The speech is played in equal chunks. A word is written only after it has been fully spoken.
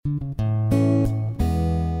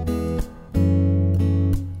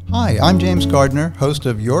Hi, I'm James Gardner, host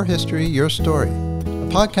of Your History, Your Story, a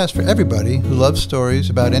podcast for everybody who loves stories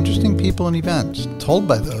about interesting people and events told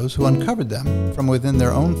by those who uncovered them from within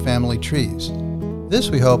their own family trees. This,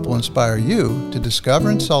 we hope, will inspire you to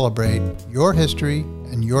discover and celebrate your history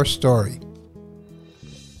and your story.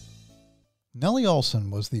 Nellie Oleson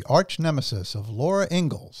was the arch nemesis of Laura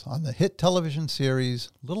Ingalls on the hit television series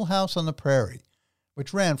Little House on the Prairie,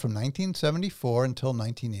 which ran from 1974 until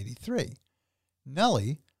 1983.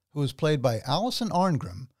 Nellie, who was played by Allison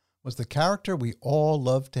Arngrim, was the character we all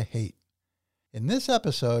love to hate. In this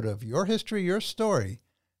episode of Your History, Your Story,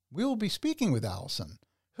 we will be speaking with Allison,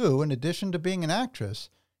 who, in addition to being an actress,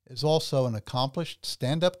 is also an accomplished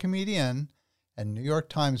stand-up comedian and New York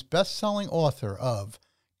Times best-selling author of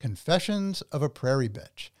Confessions of a Prairie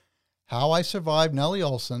Bitch: How I Survived Nellie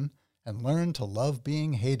Oleson and Learned to Love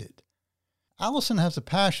Being Hated. Allison has a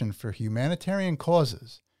passion for humanitarian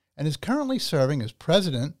causes and is currently serving as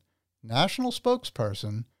president, national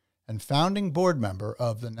spokesperson, and founding board member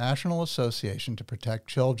of the National Association to Protect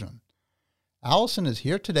Children. Allison is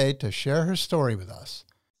here today to share her story with us.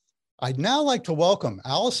 I'd now like to welcome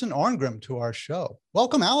Allison Arngrim to our show.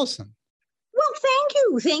 Welcome, Allison. Well, thank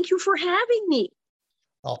you. Thank you for having me.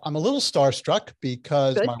 Well, I'm a little starstruck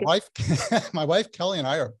because Good. my wife Kelly and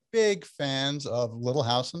I are big fans of Little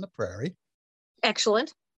House on the Prairie.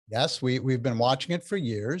 Excellent. Yes, we've been watching it for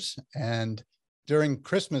years, and during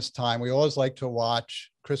Christmas time, we always like to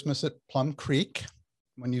watch Christmas at Plum Creek,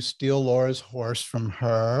 when you steal Laura's horse from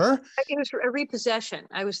her. It was a repossession.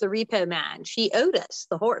 I was the repo man. She owed us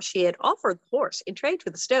the horse. She had offered the horse in trade for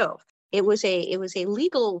the stove. It was a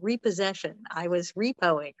legal repossession. I was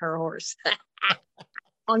repoing her horse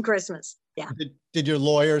on Christmas. Yeah. Did your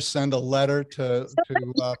lawyer send a letter to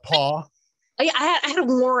Pa? I had a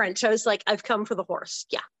warrant. I was like, I've come for the horse.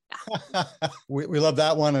 Yeah. We love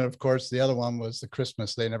that one. And of course, the other one was the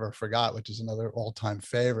Christmas They Never Forgot, which is another all-time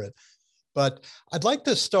favorite. But I'd like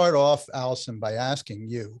to start off, Allison, by asking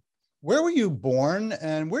you, where were you born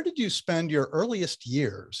and where did you spend your earliest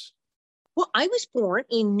years? Well, I was born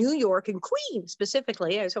in New York, in Queens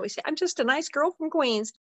specifically. I was always say, I'm just a nice girl from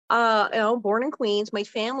Queens. Born in Queens. My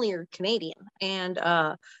family are Canadian, and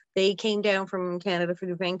they came down from Canada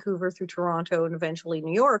through Vancouver, through Toronto, and eventually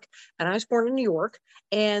New York. And I was born in New York,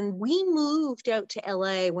 and we moved out to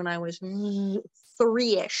LA when I was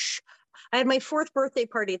three-ish. I had my fourth birthday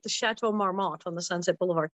party at the Chateau Marmont on the Sunset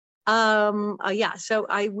Boulevard. So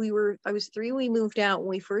I was three. We moved out. When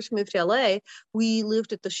we first moved to LA, we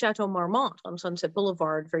lived at the Chateau Marmont on Sunset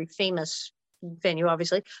Boulevard, very famous venue,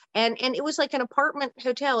 obviously. And it was like an apartment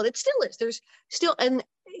hotel. And it still is. There's still, and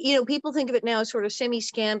people think of it now as sort of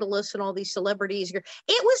semi-scandalous and all these celebrities. It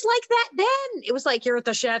was like that then. It was like, you're at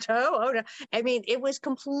the chateau. Oh, no. I mean, it was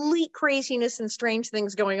complete craziness and strange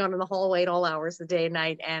things going on in the hallway at all hours of the day and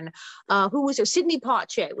night. And who was there? Sidney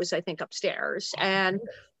Poitier was, I think, upstairs. And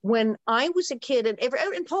when I was a kid,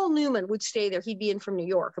 and Paul Newman would stay there. He'd be in from New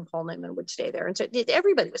York, and Paul Newman would stay there. And so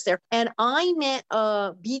everybody was there. And I met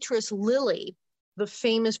Beatrice Lillie, the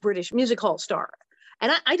famous British music hall star.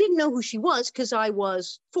 And I didn't know who she was because I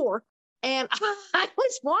was 4. And I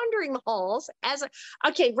was wandering the halls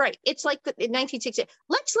it's like in 1960,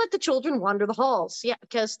 let's let the children wander the halls. Yeah,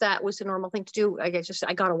 because that was the normal thing to do.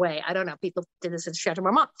 I got away. I don't know. People did this at Chateau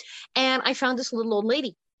Marmont. And I found this little old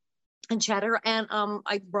lady and chat her. And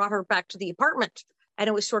I brought her back to the apartment. And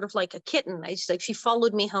it was sort of like a kitten. She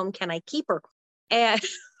followed me home. Can I keep her? And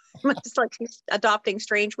it's like she's adopting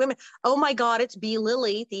strange women. Oh my God, it's Bea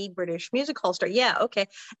Lillie, the British music hall star. Yeah, okay.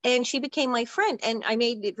 And she became my friend. And I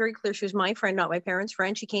made it very clear she was my friend, not my parents'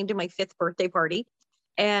 friend. She came to my 5th birthday party.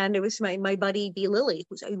 And it was my buddy Bea Lillie,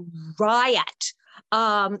 who's a riot.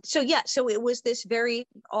 So it was this very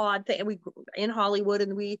odd thing. And we in Hollywood,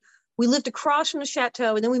 and we lived across from the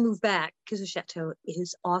chateau, and then we moved back because the chateau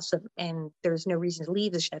is awesome and there's no reason to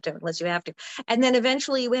leave the chateau unless you have to. And then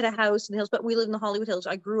eventually we had a house in the hills, but we lived in the Hollywood Hills.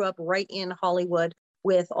 I grew up right in Hollywood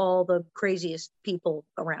with all the craziest people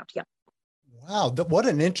around. Yeah. Wow. What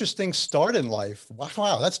an interesting start in life.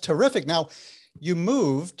 Wow. That's terrific. Now, you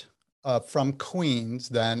moved from Queens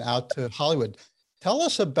then out to Hollywood. Tell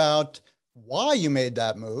us about why you made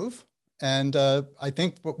that move. And I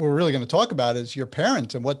think what we're really going to talk about is your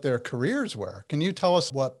parents and what their careers were. Can you tell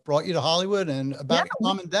us what brought you to Hollywood and about your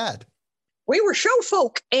mom and dad? We were show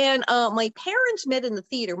folk, and my parents met in the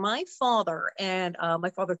theater. My father,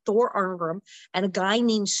 Thor Arngrim, and a guy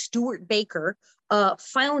named Stuart Baker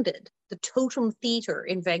founded the Totem Theater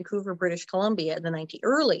in Vancouver, British Columbia in the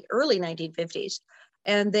early 1950s.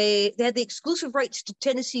 And they had the exclusive rights to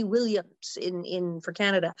Tennessee Williams for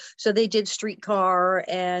Canada. So they did Streetcar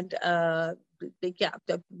and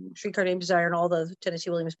the Streetcar Named Desire and all the Tennessee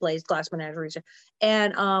Williams plays, Glass Menageries.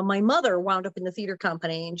 And my mother wound up in the theater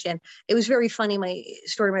company, and it was very funny. My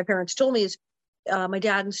story my parents told me is my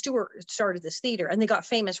dad and Stuart started this theater, and they got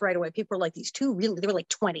famous right away. People were like, these two really, they were like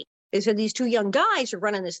 20. They said these two young guys are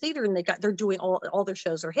running this theater, and they're doing all their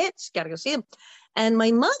shows are hits. Got to go see them. And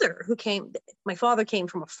my mother, my father came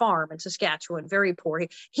from a farm in Saskatchewan, very poor.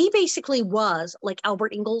 He basically was like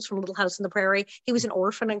Albert Ingalls from Little House on the Prairie. He was an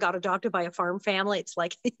orphan and got adopted by a farm family. It's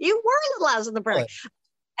like, you were Little House on the Prairie.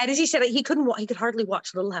 And as he said, he could hardly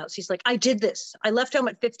watch Little House. He's like, I did this. I left home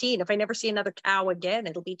at 15. If I never see another cow again,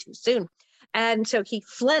 it'll be too soon. And so he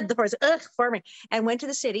fled the forest, farming, and went to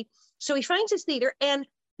the city. So he finds his theater, and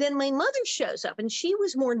then my mother shows up, and she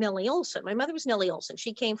was more Nellie Olson. My mother was Nellie Olson.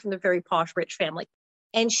 She came from the very posh, rich family.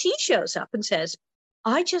 And she shows up and says,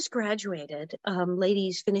 I just graduated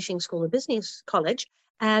ladies finishing school of business college,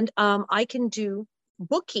 and I can do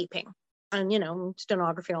bookkeeping and,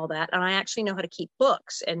 stenography and all that. And I actually know how to keep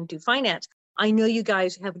books and do finance. I know you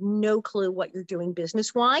guys have no clue what you're doing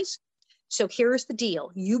business-wise. So here's the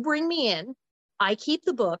deal. You bring me in. I keep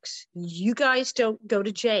the books. You guys don't go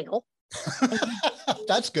to jail.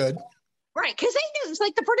 That's good. Right. Because they knew, it's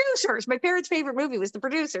like The Producers. My parents' favorite movie was The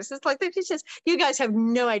Producers. It's like, she says, you guys have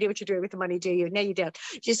no idea what you're doing with the money, do you? No, you don't.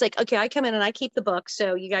 She's like, okay, I come in and I keep the books.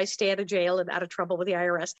 So you guys stay out of jail and out of trouble with the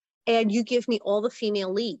IRS. And you give me all the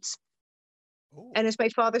female leads. Ooh. And as my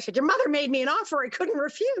father said, your mother made me an offer I couldn't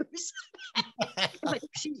refuse. Like,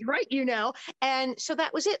 she's right, And so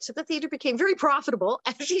that was it. So the theater became very profitable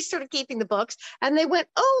as she started keeping the books. And they went,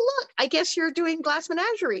 oh, look, I guess you're doing Glass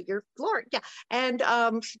Menagerie. You're Lauren. Yeah. And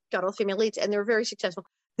she got all the female leads, and they were very successful.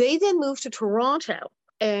 They then moved to Toronto,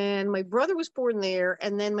 and my brother was born there.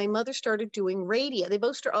 And then my mother started doing radio. They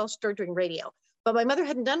both all started doing radio. But my mother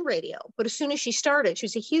hadn't done radio. But as soon as she started, she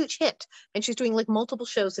was a huge hit. And she's doing like multiple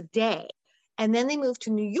shows a day. And then they moved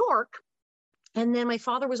to New York. And then my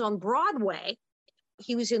father was on Broadway.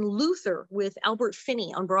 He was in Luther with Albert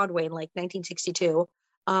Finney on Broadway in like 1962.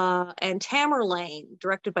 And Tamerlane,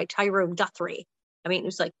 directed by Tyrone Guthrie. I mean, it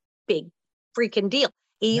was like big freaking deal.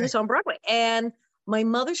 He was on Broadway. And my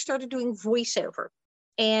mother started doing voiceover.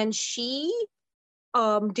 And she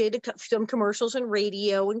did some commercials and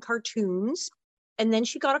radio and cartoons. And then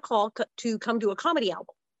she got a call to come do a comedy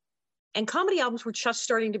album. And comedy albums were just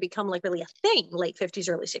starting to become like really a thing, late 50s,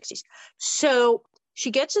 early 60s. So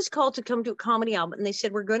she gets this call to come do a comedy album. And they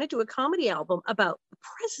said, we're going to do a comedy album about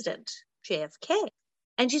President JFK.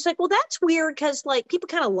 And she's like, well, that's weird because like people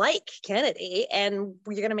kind of like Kennedy and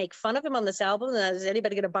you're going to make fun of him on this album. And is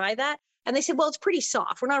anybody going to buy that? And they said, well, it's pretty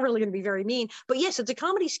soft. We're not really going to be very mean. But yes, it's a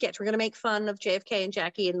comedy sketch. We're going to make fun of JFK and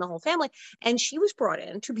Jackie and the whole family. And she was brought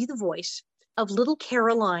in to be the voice of little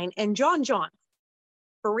Caroline and John.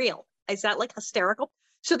 For real. Is that like hysterical?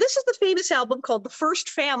 So this is the famous album called The First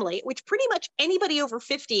Family, which pretty much anybody over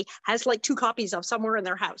 50 has like 2 copies of somewhere in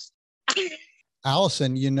their house.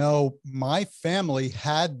 Allison, my family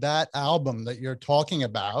had that album that you're talking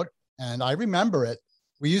about, and I remember it.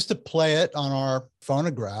 We used to play it on our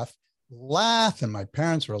phonograph, laugh, and my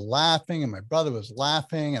parents were laughing, and my brother was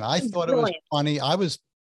laughing, and I thought it was funny. I was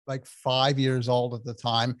like 5 years old at the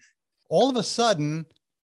time. All of a sudden,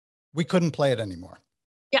 we couldn't play it anymore.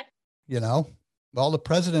 Well, the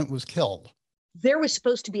president was killed. There was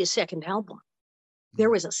supposed to be a second album. There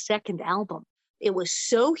was a second album. It was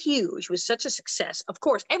so huge. It was such a success. Of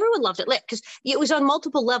course, everyone loved it because it was on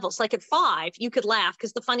multiple levels. Like at 5, you could laugh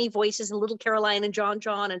because the funny voices and little Caroline and John,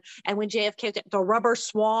 and when JFK, the rubber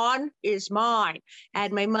swan is mine.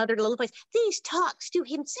 And my mother, the little voice, these talks do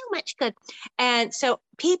him so much good. And so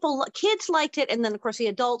kids liked it. And then of course the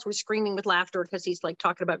adults were screaming with laughter because he's like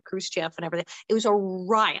talking about Khrushchev and everything. It was a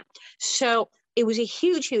riot. So it was a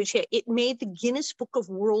huge, huge hit. It made the Guinness Book of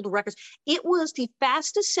World Records. It was the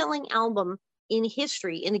fastest selling album in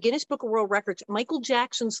history, in the Guinness Book of World Records. Michael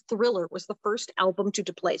Jackson's Thriller was the first album to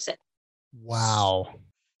place it. Wow.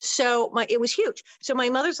 So it was huge. So my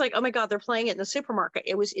mother's like, oh my God, they're playing it in the supermarket.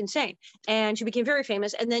 It was insane. And she became very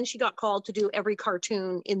famous. And then she got called to do every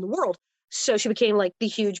cartoon in the world. So she became like the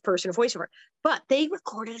huge person of voiceover. But they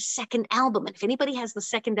recorded a second album. And if anybody has the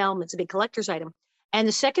second album, it's a big collector's item. And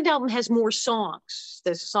the second album has more songs.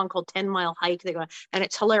 There's a song called 10 Mile Hike. And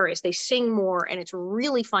it's hilarious. They sing more and it's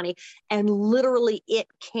really funny. And literally it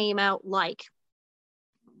came out like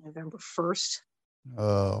November 1st.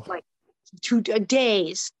 Oh. Like 2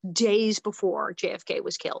 days before JFK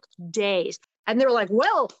was killed. Days. And they were like,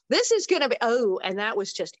 well, this is going to be, and that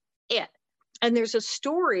was just it. And there's a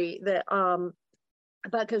story that,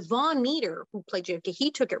 because Vaughn Meader, who played JFK, he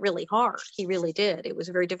took it really hard. He really did. It was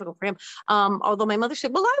very difficult for him. Although my mother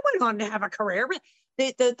said, well, I went on to have a career. But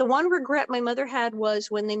The one regret my mother had was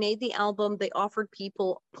when they made the album, they offered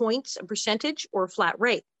people points, a percentage, or a flat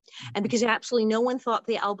rate. And because absolutely no one thought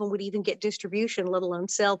the album would even get distribution, let alone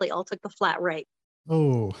sell, they all took the flat rate.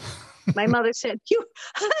 Oh. My mother said, you'd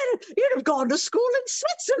have gone to school in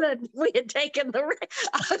Switzerland if we had taken the rate.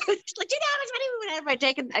 She's like, do you know how much money we would have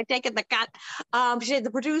if I'd taken the cut? She said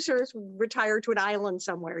the producers retired to an island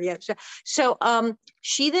somewhere. Yeah. So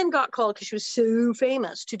she then got called because she was so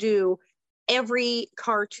famous to do every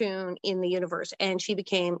cartoon in the universe. And she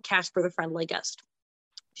became Casper the Friendly Ghost.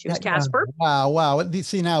 She was Casper. Wow.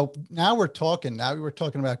 See, now we're talking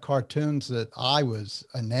about cartoons that I was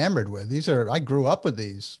enamored with. I grew up with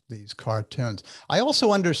these cartoons. I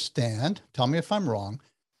also understand, tell me if I'm wrong,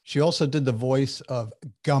 she also did the voice of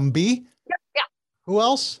Gumby. Yeah. Who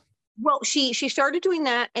else? Well, she started doing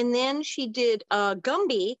that, and then she did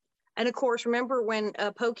Gumby. And of course, remember when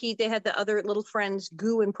Pokey, they had the other little friends,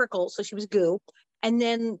 Goo and Prickle, so she was Goo. And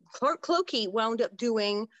then Clokey wound up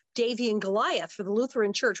doing Davy and Goliath for the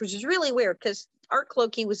Lutheran Church, which is really weird because Art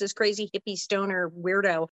Clokey was this crazy hippie stoner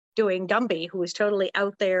weirdo doing Gumby, who was totally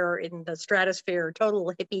out there in the stratosphere,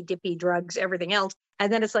 total hippie dippy drugs, everything else.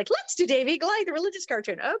 And then it's like, let's do Davy and Goliath, the religious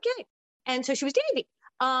cartoon. Okay. And so she was Davy.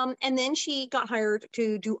 And then she got hired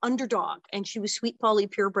to do Underdog, and she was Sweet Polly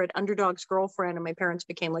Purebred, Underdog's girlfriend. And my parents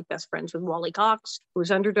became like best friends with Wally Cox, who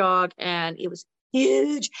was Underdog, and it was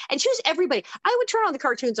huge. And she was everybody. I would turn on the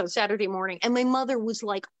cartoons on Saturday morning, and my mother was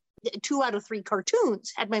like 2 out of 3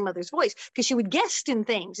 cartoons had my mother's voice because she would guest in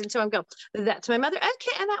things. And so I'd go, that's my mother.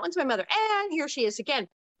 Okay. And that one's my mother. And here she is again.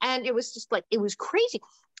 And it was just like, it was crazy.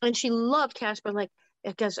 And she loved Casper. Like,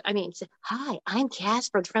 because I mean, hi, I'm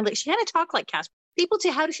Casper the Friendly. She had to talk like Casper. People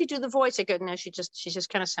say, how does she do the voice? I go, no, she just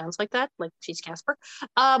kind of sounds like that, like she's Casper.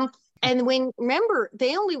 And remember,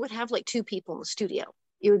 they only would have like 2 people in the studio.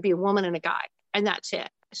 It would be a woman and a guy, and that's it.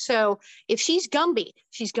 So if she's Gumby,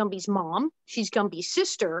 she's Gumby's mom, she's Gumby's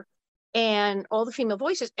sister, and all the female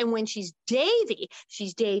voices. And when she's Davy,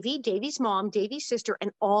 she's Davy, Davy's mom, Davy's sister,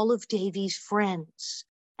 and all of Davy's friends.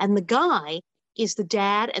 And the guy is the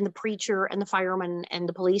dad and the preacher and the fireman and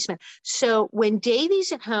the policeman. So when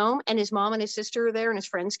Davy's at home and his mom and his sister are there and his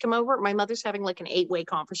friends come over, my mother's having like an 8-way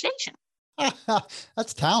conversation.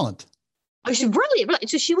 That's talent. Oh, she's brilliant.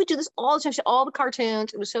 So she would do this all the time. All the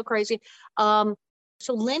cartoons. It was so crazy.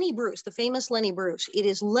 So Lenny Bruce, the famous Lenny Bruce, it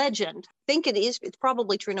is legend. I think it is. It's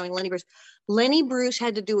probably true knowing Lenny Bruce. Lenny Bruce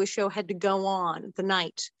had to do a show, had to go on the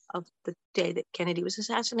night of the day that Kennedy was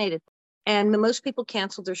assassinated. And most people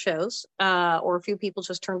canceled their shows, or a few people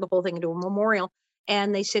just turned the whole thing into a memorial.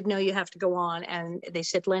 And they said, no, you have to go on. And they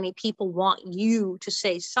said, Lenny, people want you to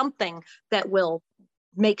say something that will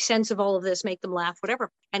make sense of all of this, make them laugh,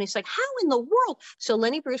 whatever. And he's like, how in the world? So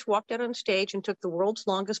Lenny Bruce walked out on stage and took the world's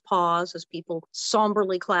longest pause as people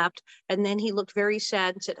somberly clapped. And then he looked very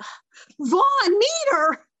sad and said, Vaughn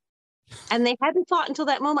Meader. And they hadn't thought until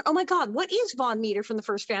that moment, oh my God, what is Vaughn Meader from the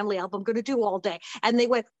First Family album going to do all day? And they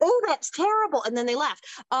went, oh, that's terrible. And then they laughed.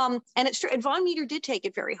 And it's true. And Vaughn Meader did take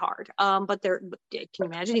it very hard. But can you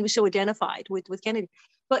imagine? He was so identified with Kennedy.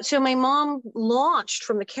 But so my mom launched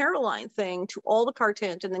from the Caroline thing to all the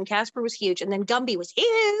cartoons, and then Casper was huge, and then Gumby was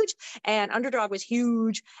huge, and Underdog was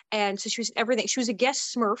huge. And so she was everything. She was a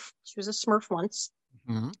guest Smurf. She was a Smurf once.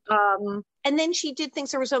 Mm-hmm. And then she did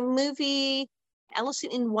things. There was a movie, Alice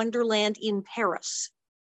in Wonderland in Paris.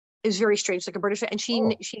 It was very strange, like a British, and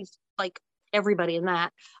she's like everybody in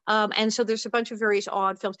that. And so there's a bunch of various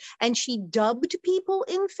odd films, and she dubbed people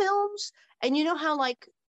in films. And you know how like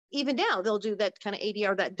even now they'll do that kind of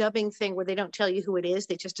ADR, that dubbing thing where they don't tell you who it is.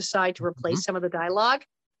 They just decide to replace some of the dialogue.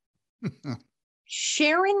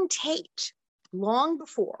 Sharon Tate, long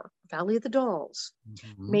before Valley of the Dolls,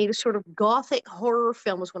 made a sort of gothic horror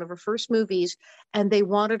film, was one of her first movies, and they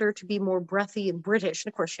wanted her to be more breathy and British.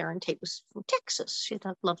 And of course, Sharon Tate was from Texas. She had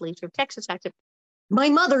a lovely sort of Texas accent. My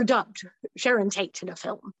mother dubbed Sharon Tate in a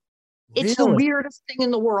film. It's the weirdest thing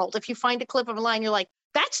in the world. If you find a clip of a line, you're like,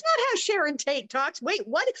 that's not how Sharon Tate talks. Wait,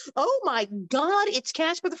 what? Oh my God, it's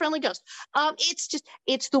Casper the Friendly Ghost.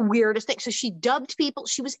 It's the weirdest thing. So she dubbed people.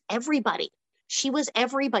 She was everybody. She was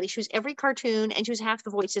everybody. She was every cartoon, and she was half the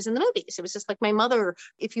voices in the movies. It was just like my mother.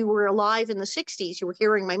 If you were alive in the 60s, you were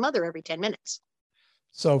hearing my mother every 10 minutes.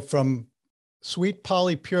 So from Sweet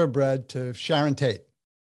Polly Purebred to Sharon Tate.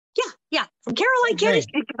 Yeah. From Caroline Kennedy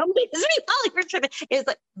to Gumby to Sweet Polly Purebred. It's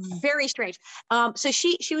like very strange. So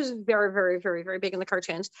she was very, very, very, very big in the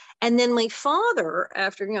cartoons. And then my father,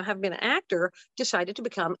 after having been an actor, decided to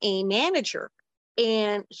become a manager.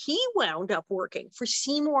 And he wound up working for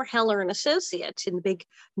Seymour Heller and Associates in the big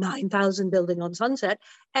 9,000 building on Sunset.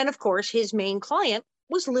 And of course, his main client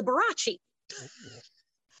was Liberace.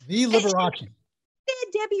 The Liberace.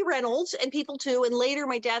 Debbie Reynolds and people too. And later,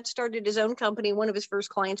 my dad started his own company. One of his first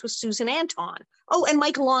clients was Susan Anton. Oh, and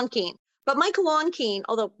Michael Onkeen. But Michael Onkeen,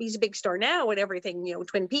 although he's a big star now and everything,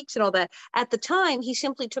 Twin Peaks and all that, at the time, he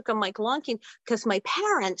simply took on Michael Onkeen because my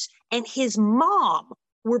parents and his mom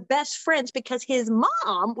were best friends, because his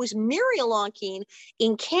mom was Muriel Onkeen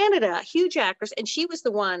in Canada, a huge actress, and she was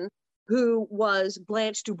the one who was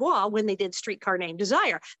Blanche Dubois when they did Streetcar Named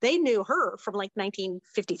Desire. They knew her from like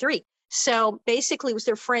 1953. So basically it was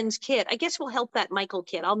their friend's kid. I guess we'll help that Michael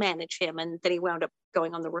kid. I'll manage him. And then he wound up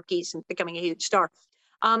going on the Rookies and becoming a huge star.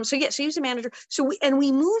 So he was a manager. So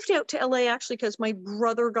we moved out to LA actually because my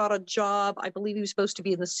brother got a job. I believe he was supposed to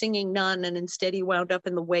be in The Singing Nun, and instead he wound up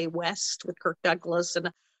in The Way West with Kirk Douglas,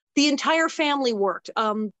 and the entire family worked.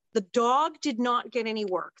 The dog did not get any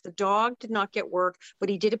work. The dog did not get work, but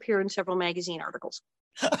he did appear in several magazine articles.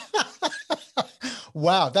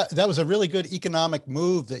 Wow, that was a really good economic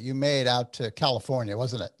move that you made out to California,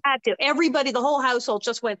 wasn't it? Had to. Everybody, the whole household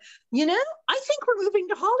just went, I think we're moving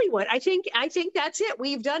to Hollywood. I think that's it.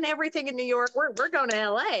 We've done everything in New York. We're going to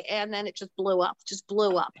LA. And then it just blew up.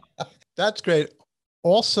 That's great.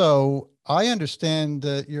 Also, I understand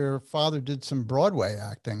that your father did some Broadway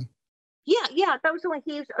acting. Yeah, that was the one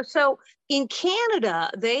so in Canada,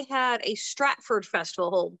 they had a Stratford Festival,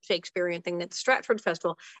 whole Shakespearean thing, that's Stratford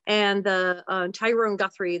Festival. And Tyrone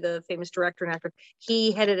Guthrie, the famous director and actor,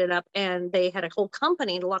 he headed it up, and they had a whole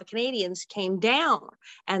company, and a lot of Canadians came down.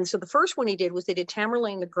 And so the first one he did was they did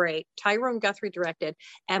Tamerlane the Great. Tyrone Guthrie directed,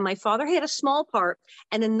 and my father had a small part,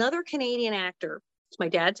 and another Canadian actor, it's my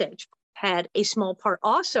dad's age, had a small part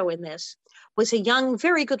also in this, was a young,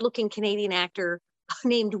 very good-looking Canadian actor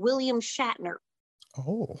named William Shatner.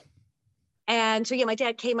 Oh. And so, my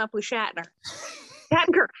dad came up with Shatner.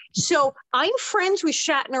 So I'm friends with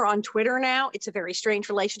Shatner on Twitter now. It's a very strange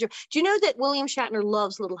relationship. Do you know that William Shatner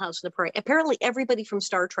loves Little House on the Prairie? Apparently everybody from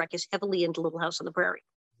Star Trek is heavily into Little House on the Prairie.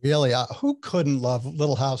 Really? Who couldn't love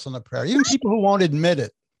Little House on the Prairie? Even people who won't admit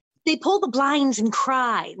it. They pull the blinds and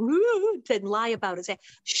cry and lie about it. Say,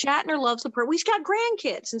 Shatner loves the prairie. We've got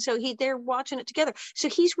grandkids, and so they're watching it together. So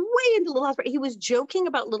he's way into Little House. He was joking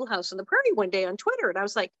about Little House on the Prairie one day on Twitter, and I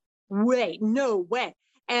was like, "Wait, no way!"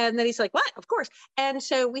 And then he's like, "What? Of course!" And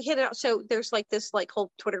so we hit it out. So there's like this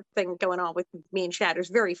whole Twitter thing going on with me and Shatner. It's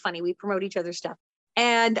very funny. We promote each other's stuff.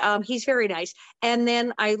 And he's very nice. And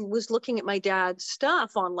then I was looking at my dad's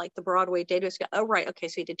stuff on the Broadway database. Oh, right. Okay.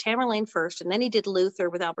 So he did Tamerlane first, and then he did Luther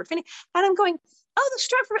with Albert Finney. And I'm going, oh, the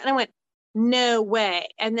Stratford. And I went, no way.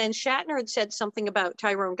 And then Shatner had said something about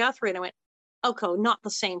Tyrone Guthrie. And I went, okay, not the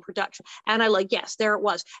same production. And I yes, there it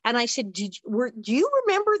was. And I said, do you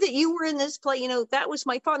remember that you were in this play? That was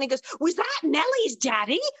my father. And he goes, was that Nellie's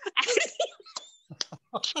daddy?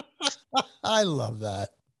 I love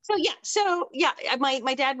that.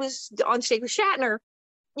 My dad was on stage with Shatner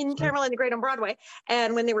in Tamerlane the Great on Broadway,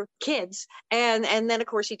 and when they were kids, and then of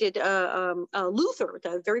course he did Luther,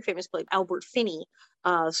 the very famous play, Albert Finney,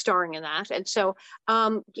 starring in that, and so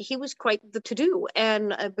he was quite the to-do.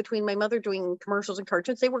 And between my mother doing commercials and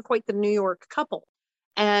cartoons, they were quite the New York couple.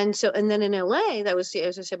 And then in LA, that was,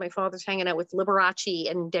 as I said, my father's hanging out with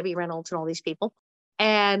Liberace and Debbie Reynolds and all these people.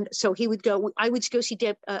 And so I would go see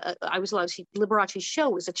I was allowed to see Liberace's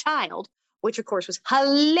show as a child, which of course was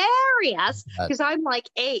hilarious because I'm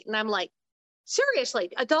 8 and I'm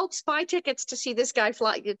seriously, adults buy tickets to see this guy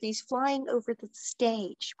fly. He's flying over the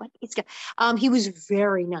stage. He was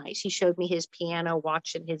very nice. He showed me his piano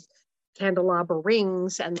watch and his candelabra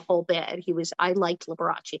rings and the whole bit. I liked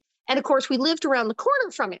Liberace. And of course we lived around the corner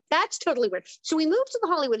from it. That's totally weird. So we moved to the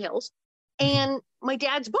Hollywood Hills, and my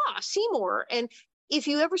dad's boss, Seymour, and if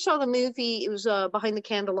you ever saw the movie, it was Behind the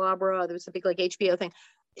Candelabra. There was a big HBO thing.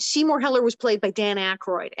 Seymour Heller was played by Dan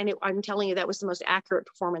Aykroyd. And I'm telling you, that was the most accurate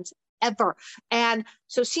performance ever. And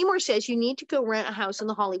so Seymour says, you need to go rent a house in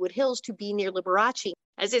the Hollywood Hills to be near Liberace.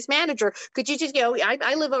 As his manager, could you just go,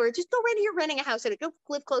 I live over, just go renting a house and go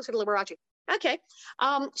live closer to Liberace. Okay.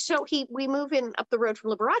 So we move in up the road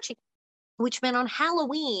from Liberace, which meant on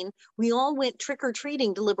Halloween, we all went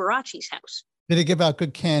trick-or-treating to Liberace's house. Did he give out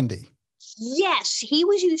good candy? Yes, he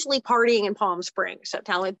was usually partying in Palm Springs,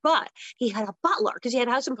 but he had a butler because he had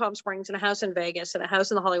a house in Palm Springs and a house in Vegas and a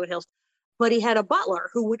house in the Hollywood Hills. But he had a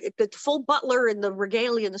butler who would, the full butler in the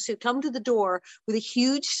regalia and the suit, come to the door with a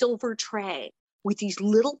huge silver tray with these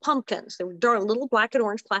little pumpkins. They were darn little black and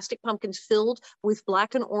orange plastic pumpkins filled with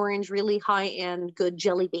black and orange, really high-end good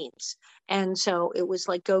jelly beans. And so it was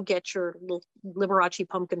go get your little Liberace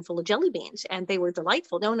pumpkin full of jelly beans. And they were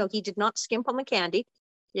delightful. No, he did not skimp on the candy.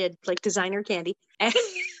 He had designer candy. And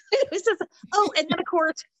it was just, and then of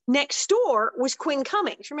course, next door was Quinn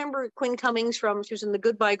Cummings. Remember Quinn Cummings she was in The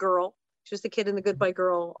Goodbye Girl. She was the kid in The Goodbye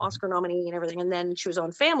Girl, Oscar nominee and everything. And then she was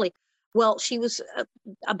on Family. Well, she was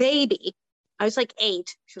a baby. I was like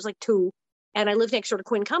 8. She was like 2. And I lived next door to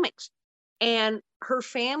Quinn Cummings. And her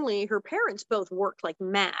family, her parents both worked like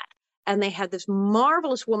mad. And they had this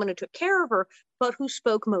marvelous woman who took care of her, but who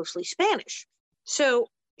spoke mostly Spanish. So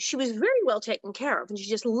she was very well taken care of. And she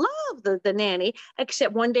just loved the nanny,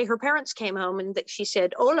 except one day her parents came home and she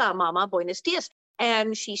said, "Hola, mama, buenos dias."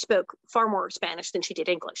 And she spoke far more Spanish than she did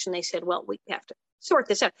English. And they said, "Well, we have to sort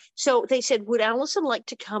this out." So they said, "Would Allison like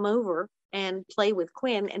to come over and play with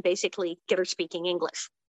Quinn and basically get her speaking English?"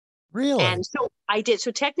 Really? And so I did.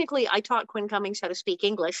 So technically, I taught Quinn Cummings how to speak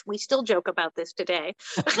English. We still joke about this today.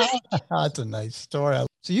 That's a nice story.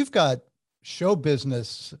 So you've got show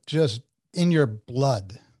business just in your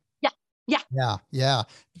blood. Yeah. Yeah. Yeah. Yeah.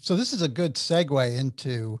 So this is a good segue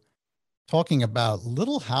into talking about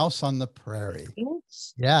Little House on the Prairie.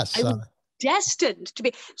 Yes. Yes. I was destined to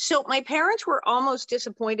be. So my parents were almost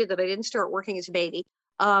disappointed that I didn't start working as a baby.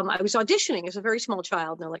 I was auditioning as a very small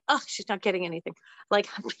child. And they're like, "Oh, she's not getting anything. Like,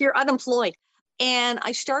 you're unemployed." And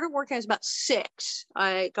I started working. I was about 6.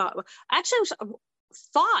 I was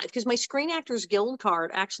 5 because my Screen Actors Guild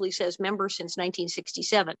card actually says member since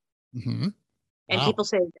 1967. Mm-hmm. And Wow. people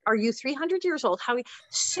say, "Are you 300 years old? How?"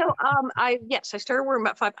 So, I started working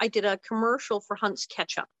about 5. I did a commercial for Hunt's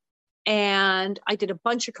Ketchup, and I did a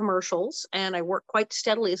bunch of commercials, and I worked quite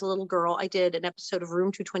steadily as a little girl. I did an episode of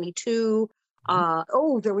Room 222.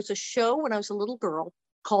 There was a show when I was a little girl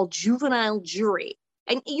called Juvenile Jury.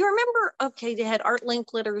 And you remember, okay, they had Art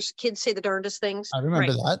Linkletter's Kids Say the Darndest Things. I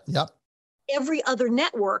remember that. Yep. Every other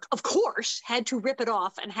network, of course, had to rip it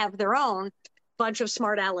off and have their own bunch of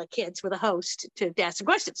smart aleck kids with a host to ask some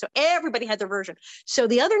questions. So everybody had their version. So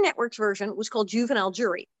the other network's version was called Juvenile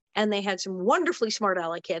Jury. And they had some wonderfully smart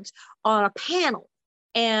aleck kids on a panel.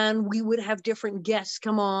 And we would have different guests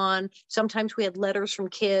come on. Sometimes we had letters from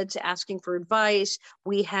kids asking for advice.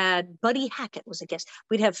 We had Buddy Hackett was a guest.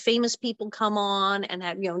 We'd have famous people come on and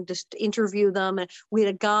have, just interview them. And we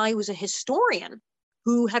had a guy who was a historian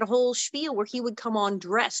who had a whole spiel where he would come on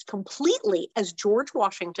dressed completely as George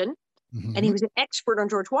Washington. Mm-hmm. And he was an expert on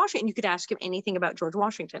George Washington. You could ask him anything about George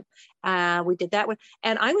Washington. We did that one.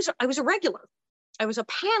 And I was a regular. I was a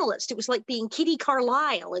panelist. It was like being Kitty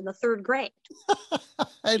Carlisle in the 3rd grade.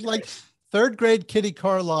 I'd like 3rd grade Kitty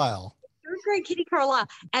Carlisle. 3rd grade Kitty Carlisle.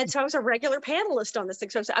 And so I was a regular panelist on this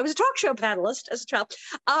thing. So I was a talk show panelist as a child.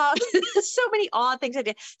 So many odd things I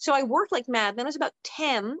did. So I worked like mad. Then I was about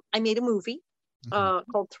 10. I made a movie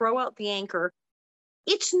called Throw Out the Anchor.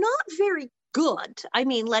 It's not very good. I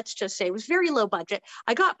mean, let's just say it was very low budget.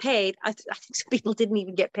 I got paid. I think some people didn't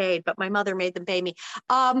even get paid, but my mother made them pay me.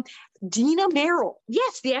 Dina Merrill.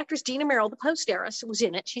 Yes, the actress Dina Merrill, the Post heiress, was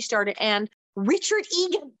in it. She started. And Richard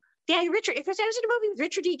Egan. Yeah, Richard. Because I was in a movie with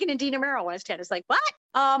Richard Egan and Dina Merrill when I was 10. It's like, what?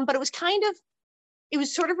 But it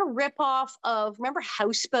was sort of a ripoff of, remember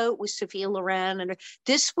Houseboat with Sophia Loren? And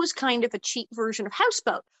this was kind of a cheap version of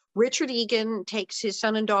Houseboat. Richard Egan takes his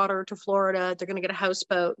son and daughter to Florida. They're going to get a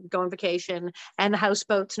houseboat, go on vacation, and the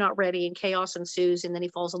houseboat's not ready, and chaos ensues. And then he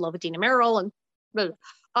falls in love with Dina Merrill. And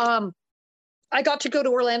I got to go to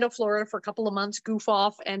Orlando, Florida for a couple of months, goof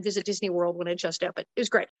off, and visit Disney World when it just opened. It was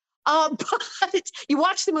great. But you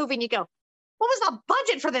watch the movie and you go, "What was the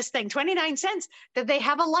budget for this thing? 29 cents. Did they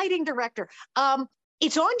have a lighting director?"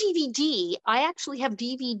 It's on DVD. I actually have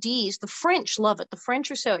DVDs. The French love it. The French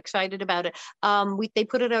are so excited about it. They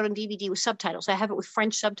put it out on DVD with subtitles. I have it with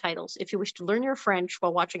French subtitles. If you wish to learn your French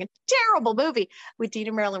while watching a terrible movie with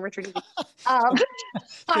Dina Merrill and Richard Egan,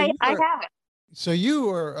 I have it. So you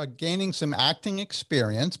were gaining some acting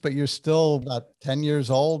experience, but you're still about 10 years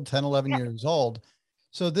old, 10, 11 years old.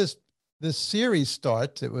 So this series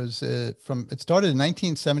starts. It started in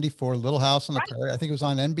 1974, Little House on the Prairie. I think it was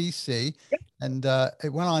on NBC. Yep. And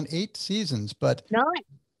it went on 8 seasons, but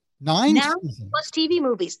 9 seasons. Plus TV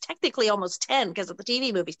movies, technically almost 10 because of the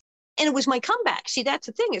TV movies. And it was my comeback. See, that's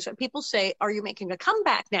the thing is when people say, "Are you making a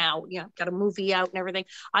comeback now? Got a movie out and everything."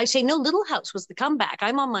 I say, no, Little House was the comeback.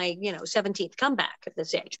 I'm on my, 17th comeback at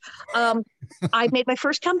this age. I made my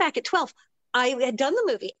first comeback at 12. I had done the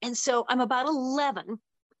movie. And so I'm about 11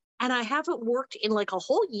 and I haven't worked in like a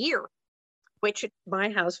whole year, which at my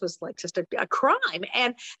house was like just a crime.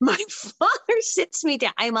 And my father sits me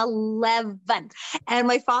down. I'm 11. And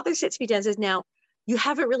my father sits me down and says, "Now, you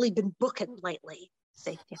haven't really been booking lately."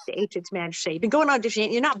 The agent's manager say, "You've been going on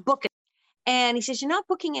audition, you're not booking." And he says, "You're not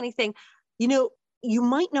booking anything. You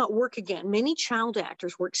might not work again." Many child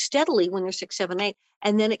actors work steadily when they're 6, 7, 8,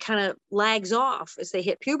 and then it kind of lags off as they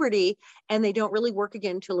hit puberty and they don't really work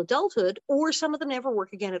again until adulthood, or some of them never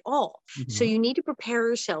work again at all. Mm-hmm. So you need to prepare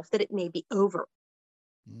yourself that it may be over.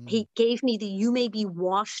 He gave me the "You may be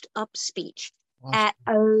washed up" speech Washed. at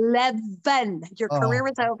 11. Your career Oh,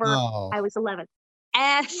 was over. no. I was 11.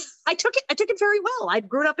 And I took it very well. I'd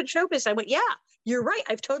grown up in showbiz. I went, yeah, you're right.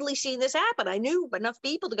 I've totally seen this happen. I knew enough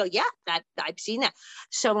people to go, yeah, that I've seen that.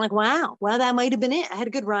 So I'm like, wow, well, that might have been it. I had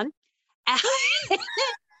a good run. I had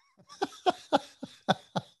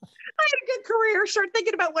a good career. Started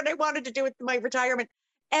thinking about what I wanted to do with my retirement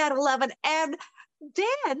at 11. And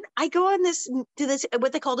then I go on to this,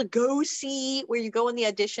 what they call a go see, where you go in the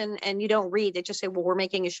audition and you don't read. They just say, well, we're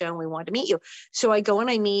making a show and we want to meet you. So I go and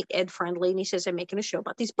I meet Ed Friendly, and he says, I'm making a show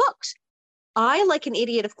about these books. I, like an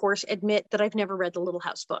idiot, of course, admit that I've never read the Little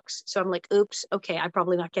House books. So I'm like, oops, okay, I'm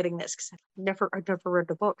probably not getting this because I've never read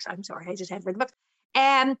the books. I'm sorry, I just haven't read the books.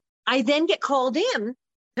 And I then get called in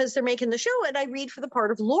because they're making the show, and I read for the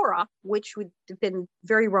part of Laura, which would have been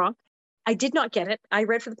very wrong. I did not get it. I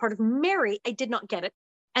read for the part of Mary. I did not get it.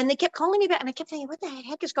 And they kept calling me back, and I kept thinking, what the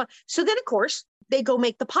heck is going on? So then, of course, they go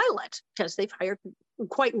make the pilot because they've hired,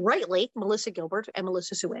 quite rightly, Melissa Gilbert and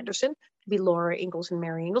Melissa Sue Anderson to be Laura Ingalls and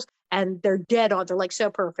Mary Ingalls. And they're dead on. They're like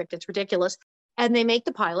so perfect. It's ridiculous. And they make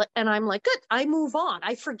the pilot. And I'm like, good. I move on.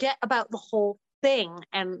 I forget about the whole thing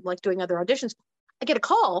and like doing other auditions. I get a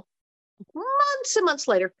call months and months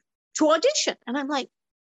later to audition. And I'm like,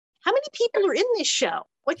 how many people are in this show?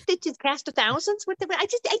 What did you cast of thousands? I did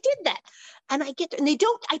that. And I get there, and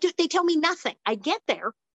they tell me nothing. I get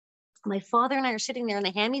there. My father and I are sitting there, and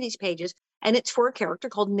they hand me these pages, and it's for a character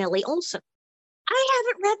called Nellie Olson. I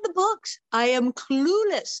haven't read the books. I am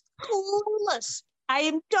clueless. I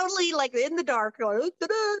am totally like in the dark going,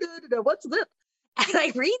 what's this? And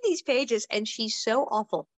I read these pages, and she's so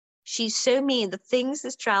awful. She's so mean. The things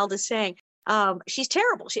this child is saying. She's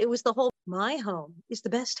terrible. It was the whole, my home is the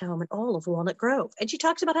best home in all of Walnut Grove. And she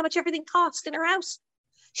talks about how much everything costs in her house.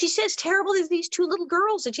 She says terrible as these two little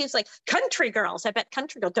girls. And she's like, country girls. I bet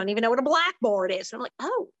country girls don't even know what a blackboard is. And I'm like,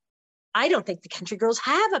 oh, I don't think the country girls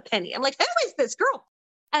have a penny. I'm like, who is this girl?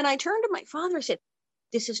 And I turned to my father. I said,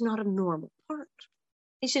 this is not a normal part.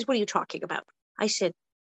 He says, what are you talking about? I said,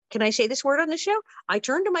 can I say this word on the show? I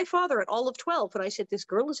turned to my father at all of 12 and I said, this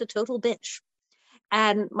girl is a total bitch.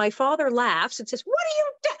 And my father laughs and says, what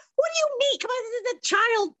do you mean? Come on, the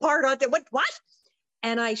child part on it. What?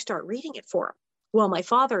 And I start reading it for him. Well, my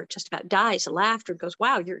father just about dies of laughter and goes,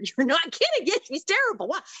 wow, you're not kidding. Yes, he's terrible.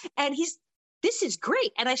 Wow. And this is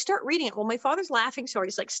great. And I start reading it. Well, my father's laughing. So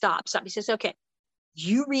he's like, stop. He says, okay,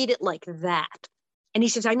 you read it like that. And he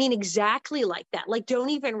says, I mean, exactly like that. Like,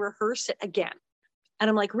 don't even rehearse it again. And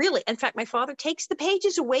I'm like, really? In fact, my father takes the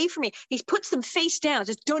pages away from me. He puts them face down.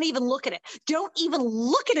 Just don't even look at it. Don't even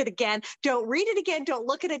look at it again. Don't read it again. Don't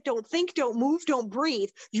look at it. Don't think. Don't move. Don't breathe.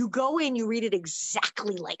 You go in, you read it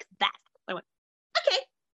exactly like that. I went, okay.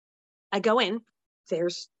 I go in.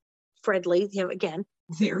 There's Fredley, again.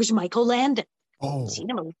 There's Michael Landon. Oh. I've seen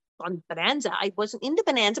him on Bonanza. I wasn't into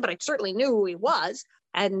Bonanza, but I certainly knew who he was.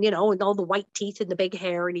 And, with all the white teeth and the big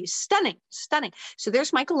hair, and he's stunning. So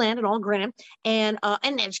there's Michael Landon, all grinning, and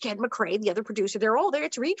there's Ken McCrae, the other producer. They're all there.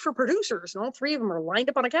 It's read for producers, and all three of them are lined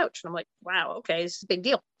up on a couch. And I'm like, wow, okay, this is a big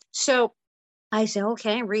deal. So I say,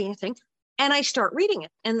 okay, I'm reading a thing, and I start reading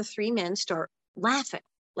it, and the three men start laughing,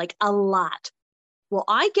 like a lot. Well,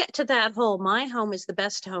 I get to that whole, my home is the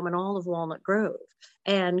best home in all of Walnut Grove,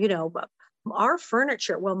 and our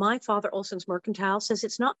furniture, well, my father, Olson's Mercantile, says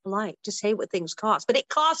it's not polite to say what things cost, but it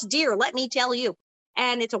costs dear, let me tell you.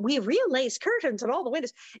 And we have real lace curtains and all the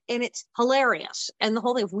windows, and it's hilarious. And the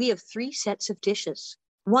whole thing, we have 3 sets of dishes,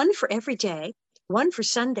 one for every day, one for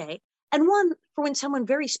Sunday, and one for when someone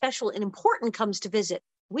very special and important comes to visit,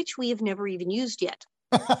 which we have never even used yet.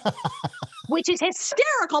 Which is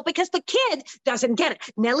hysterical because the kid doesn't get it.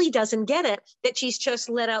 Nellie doesn't get it, that she's just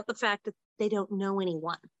let out the fact that they don't know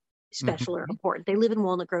anyone special or important. They live in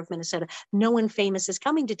Walnut Grove, Minnesota. No one famous is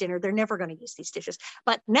coming to dinner. They're never going to use these dishes.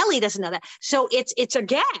 But Nellie doesn't know that. So it's a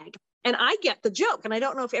gag. And I get the joke. And I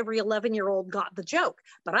don't know if every 11-year-old got the joke,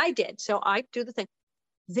 but I did. So I do the thing.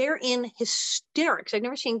 They're in hysterics. I've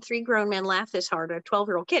never seen 3 grown men laugh this hard at a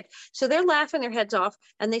 12-year-old kid. So they're laughing their heads off.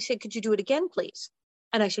 And they said, could you do it again, please?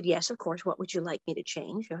 And I said, yes, of course. What would you like me to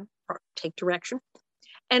change? Or take direction?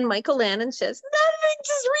 And Michael Landon says, nothing,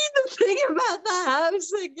 just read the thing about the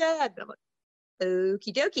house again. I'm like,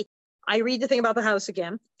 okie dokie. I read the thing about the house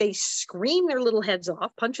again. They scream their little heads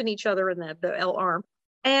off, punching each other in the L arm.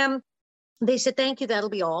 And they said, thank you, that'll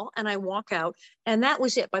be all. And I walk out. And that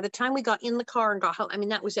was it. By the time we got in the car and got home,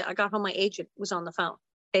 that was it. I got home, my agent was on the phone.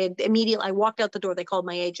 Immediately, I walked out the door. They called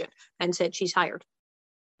my agent and said, she's hired.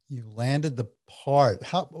 You landed the part.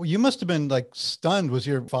 How you must have been like stunned. Was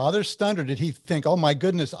your father stunned, or did he think, "Oh my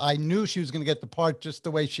goodness, I knew she was going to get the part just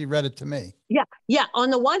the way she read it to me"? Yeah, yeah. On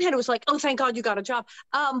the one hand, it was like, oh, thank God you got a job.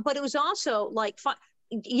 But it was also like,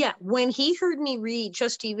 yeah, when he heard me read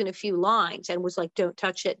just even a few lines and was like, don't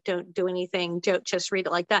touch it, don't do anything, don't just read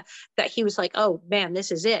it like that, that he was like, oh man,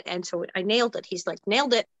 this is it. And so I nailed it. He's like,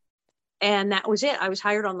 nailed it. And that was it. I was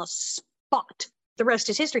hired on the spot. The rest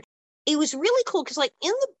is history. It was really cool because, like, in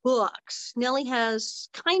the books, Nellie has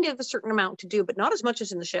kind of a certain amount to do, but not as much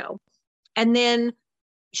as in the show. And then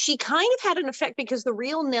she kind of had an effect because the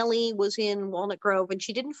real Nellie was in Walnut Grove and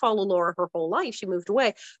she didn't follow Laura her whole life. She moved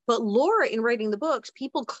away. But Laura, in writing the books,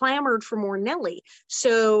 people clamored for more Nellie.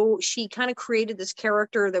 So she kind of created this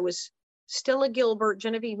character that was Stella Gilbert,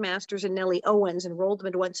 Genevieve Masters, and Nellie Owens, and rolled them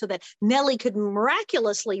into one so that Nellie could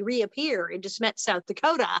miraculously reappear in DeSmet, South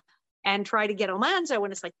Dakota, and try to get Omanzo.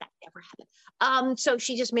 And it's like, that never happened. So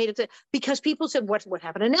she just made it because people said, what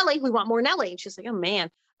happened to Nellie? We want more Nellie. And she's like, oh man.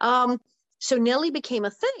 So Nellie became a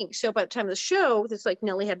thing. So by the time of the show, it's like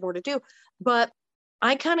Nellie had more to do. But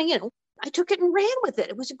I kind of, I took it and ran with it.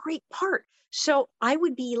 It was a great part. So I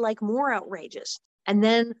would be like more outrageous. And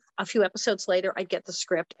then a few episodes later, I'd get the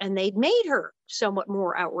script and they'd made her somewhat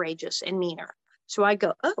more outrageous and meaner. So I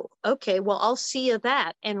go, oh, okay, well, I'll see you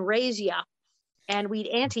that and raise you. And we'd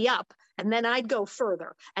ante up. And then I'd go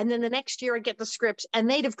further. And then the next year I'd get the scripts and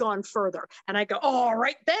they'd have gone further. And I'd go, all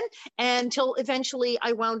right then. Until eventually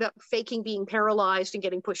I wound up faking being paralyzed and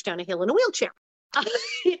getting pushed down a hill in a wheelchair.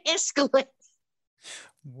 It escalated.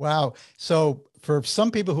 Wow. So for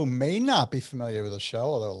some people who may not be familiar with the show,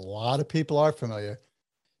 although a lot of people are familiar,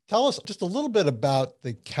 tell us just a little bit about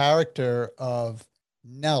the character of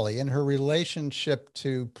Nellie and her relationship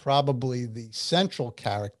to probably the central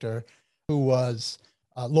character, who was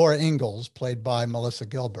Laura Ingalls, played by Melissa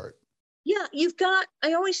Gilbert. Yeah, you've got,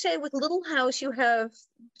 I always say with Little House, you have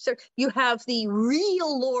the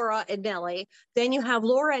real Laura and Nellie. Then you have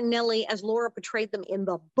Laura and Nellie as Laura portrayed them in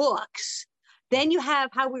the books. Then you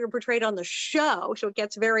have how we were portrayed on the show. So it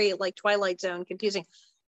gets very like Twilight Zone confusing.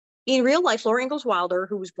 In real life, Laura Ingalls Wilder,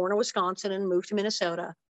 who was born in Wisconsin and moved to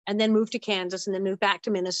Minnesota, and then moved to Kansas, and then moved back to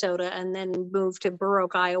Minnesota, and then moved to Burr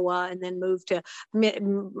Oak, Iowa, and then moved to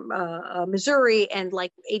Missouri, and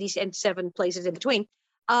like 87 places in between.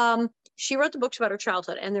 She wrote the books about her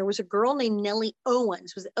childhood, and there was a girl named Nellie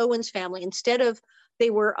Owens, was the Owens family. Instead of, they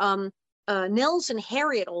were Nels and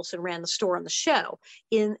Harriet Olsen ran the store on the show.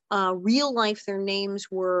 In real life, their names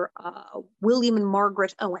were William and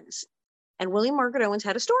Margaret Owens. And William Margaret Owens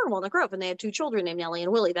had a store in Walnut Grove, and they had two children named Nellie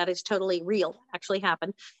and Willie. That is totally real, actually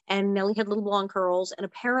happened. And Nellie had little blonde curls and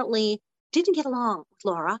apparently didn't get along with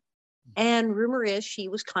Laura. And rumor is she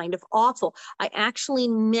was kind of awful. I actually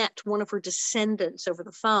met one of her descendants over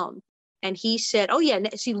the phone. And he said, oh yeah,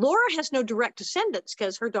 see, Laura has no direct descendants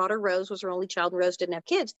because her daughter Rose was her only child and Rose didn't have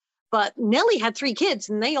kids. But Nellie had 3 kids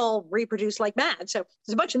and they all reproduced like mad. So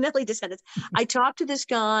there's a bunch of Nellie descendants. I talked to this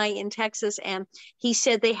guy in Texas and he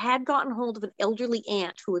said they had gotten hold of an elderly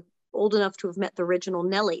aunt who was old enough to have met the original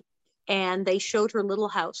Nellie. And they showed her little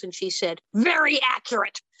house and she said, very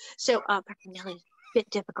accurate. So Nellie, bit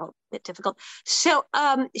difficult. So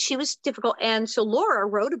she was difficult. And so Laura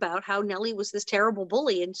wrote about how Nellie was this terrible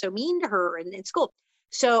bully and so mean to her in school.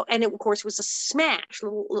 So, and it, of course, was a smash.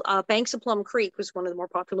 Banks of Plum Creek was one of the more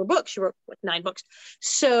popular books. She wrote like 9 books.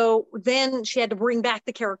 So then she had to bring back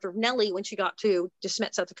the character of Nellie when she got to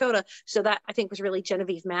DeSmet, South Dakota. So that, I think, was really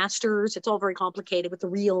Genevieve Masters. It's all very complicated with the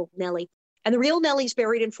real Nellie. And the real Nellie's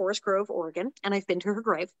buried in Forest Grove, Oregon. And I've been to her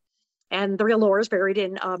grave. And the real Laura's buried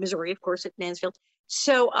in Missouri, of course, at Mansfield.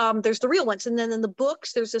 So there's the real ones. And then in the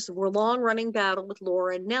books, there's this long running battle with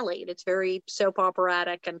Laura and Nellie. And it's very soap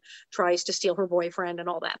operatic and tries to steal her boyfriend and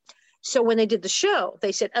all that. So when they did the show,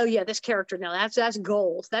 they said, oh yeah, this character, now that's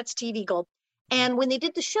gold. That's TV gold. And when they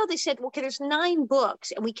did the show, they said, okay, there's 9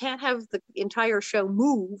 books and we can't have the entire show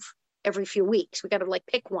move every few weeks. We got to like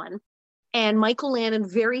pick one. And Michael Landon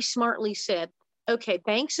very smartly said, okay,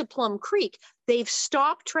 Banks of Plum Creek, they've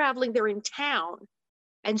stopped traveling. They're in town.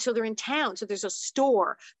 And so they're in town. So there's a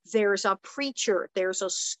store, there's a preacher, there's a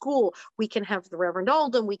school. We can have the Reverend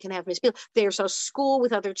Alden, we can have Miss Beale. There's a school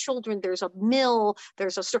with other children. There's a mill,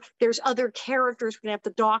 there's a store, there's other characters. We can have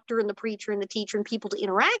the doctor and the preacher and the teacher and people to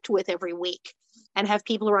interact with every week and have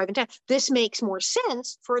people arrive in town. This makes more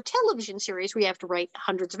sense for a television series. We have to write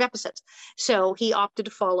hundreds of episodes. So he opted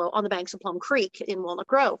to follow On the Banks of Plum Creek in Walnut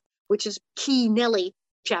Grove, which is key Nellie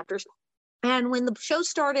chapters. And when the show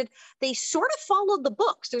started, they sort of followed the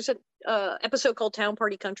books. There's an episode called Town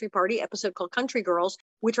Party, Country Party, episode called Country Girls,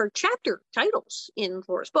 which are chapter titles in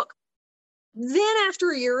Laura's book. Then after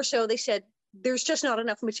a year or so, they said, there's just not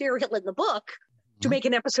enough material in the book to make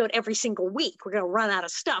an episode every single week. We're going to run out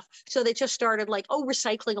of stuff. So they just started like,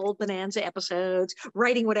 recycling old Bonanza episodes,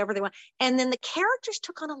 writing whatever they want. And then the characters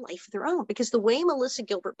took on a life of their own, because the way Melissa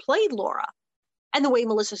Gilbert played Laura and the way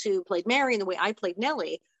Melissa Sue played Mary and the way I played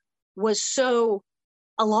Nellie was so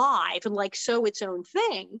alive and like so its own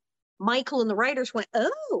thing. Michael and the writers went,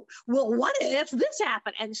 oh, well, what if this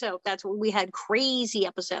happened? And so that's when we had crazy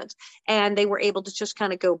episodes, and they were able to just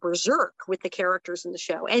kind of go berserk with the characters in the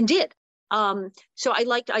show, and did. So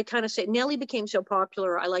I kind of say Nellie became so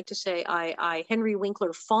popular. I like to say I Henry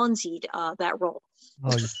Winkler Fonzied that role.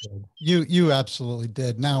 Oh, you did. You absolutely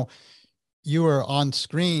did. Now, you were on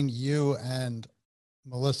screen, you and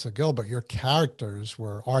Melissa Gilbert, your characters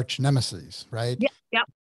were arch nemesis, right? Yeah.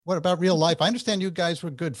 What about real life? I understand you guys were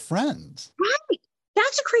good friends. Right.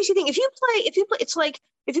 That's a crazy thing. If you play, it's like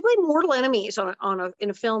if you play mortal enemies in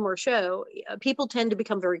a film or show, people tend to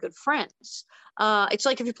become very good friends. It's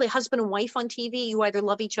like if you play husband and wife on TV, you either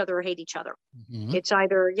love each other or hate each other. Mm-hmm. It's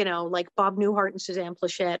either, like Bob Newhart and Suzanne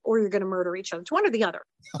Pleshette, or you're going to murder each other. It's one or the other.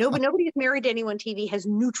 Nobody who's married to anyone on TV has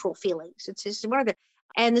neutral feelings. It's just one of the.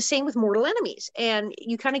 And the same with mortal enemies. And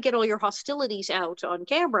you kind of get all your hostilities out on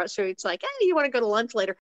camera. So it's like, hey, you want to go to lunch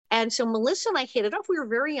later? And so Melissa and I hit it off. We were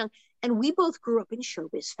very young, and we both grew up in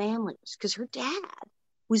showbiz families, because her dad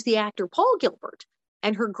was the actor Paul Gilbert,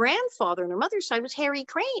 and her grandfather on her mother's side was Harry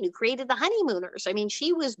Crane, who created the Honeymooners. I mean,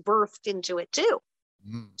 she was birthed into it too.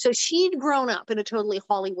 So she'd grown up in a totally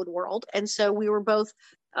Hollywood world. And so we were both,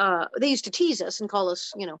 they used to tease us and call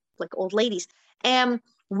us, like old ladies. And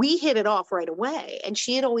we hit it off right away. And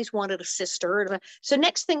she had always wanted a sister. So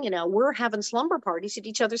next thing you know, we're having slumber parties at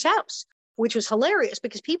each other's house, which was hilarious,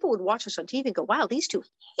 because people would watch us on TV and go, wow, these two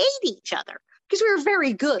hate each other, because we were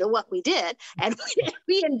very good at what we did. And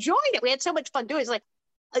we enjoyed it. We had so much fun doing it. It's like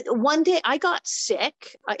one day I got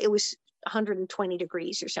sick. It was 120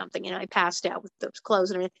 degrees or something. And I passed out with those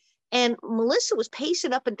clothes and everything. And Melissa was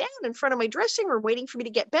pacing up and down in front of my dressing room, waiting for me to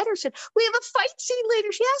get better. Said, we have a fight scene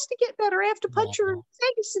later. She has to get better. I have to punch her in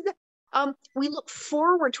the face. We look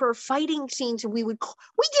forward to our fighting scenes, and we did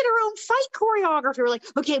our own fight choreography. We're like,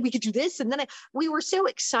 okay, we could do this. And then we were so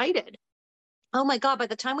excited. Oh my God. By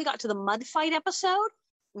the time we got to the mud fight episode,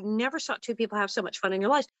 we never saw two people have so much fun in your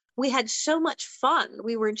lives. We had so much fun.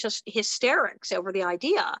 We were just hysterics over the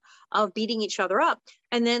idea of beating each other up.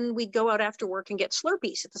 And then we'd go out after work and get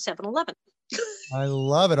Slurpees at the 7-Eleven. I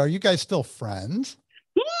love it. Are you guys still friends?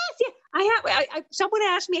 Yes. Yeah. Someone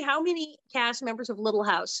asked me, how many cast members of Little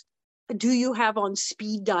House do you have on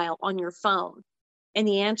speed dial on your phone? And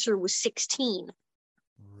the answer was 16.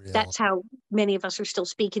 Really? That's how many of us are still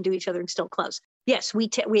speaking to each other and still close. Yes,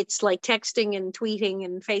 it's like texting and tweeting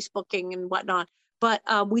and Facebooking and whatnot. But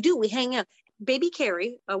we hang out. Baby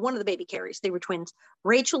Carrie, one of the baby Carries, they were twins.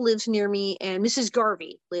 Rachel lives near me, and Mrs.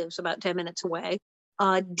 Garvey lives about 10 minutes away.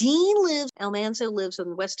 Almanzo lives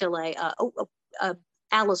in West LA.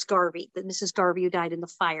 Alice Garvey, the Mrs. Garvey who died in the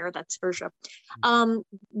fire, that's her show.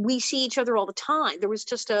 We see each other all the time. There was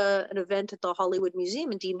just an event at the Hollywood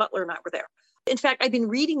Museum, and Dean Butler and I were there. In fact, I've been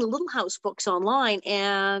reading the Little House books online,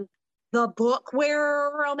 and the book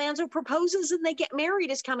where Almanzo proposes and they get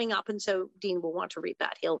married is coming up. And so Dean will want to read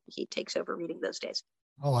that. He takes over reading those days.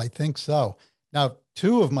 Oh, I think so. Now,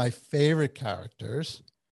 two of my favorite characters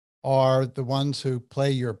are the ones who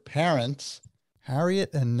play your parents,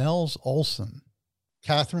 Harriet and Nels Olson,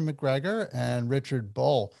 Catherine McGregor and Richard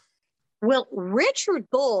Bull. Well, Richard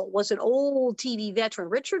Bull was an old TV veteran.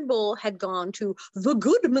 Richard Bull had gone to the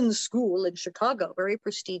Goodman School in Chicago, very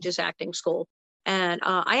prestigious acting school. And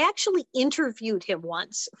I actually interviewed him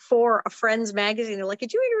once for a Friends magazine. They're like,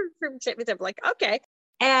 could you interview him? I'm like, okay.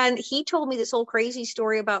 And he told me this whole crazy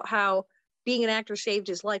story about how being an actor saved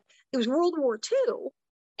his life. It was World War II,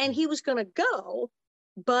 and he was going to go,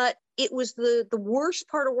 but it was the worst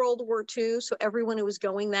part of World War II. So everyone who was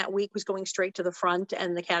going that week was going straight to the front,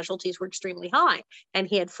 and the casualties were extremely high. And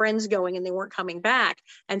he had friends going, and they weren't coming back.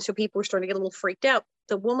 And so people were starting to get a little freaked out.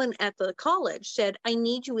 The woman at the college said, I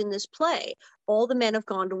need you in this play. All the men have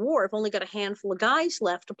gone to war. I've only got a handful of guys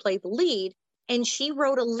left to play the lead. And she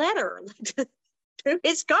wrote a letter to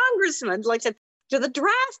his congressman, like said, to the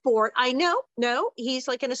draft board. No, he's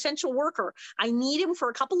like an essential worker. I need him for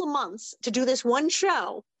a couple of months to do this one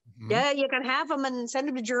show. Mm-hmm. Yeah, you can have him and send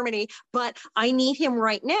him to Germany, but I need him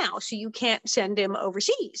right now. So you can't send him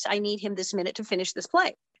overseas. I need him this minute to finish this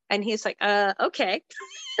play. And he's like, okay.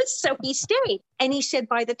 So he stayed. And he said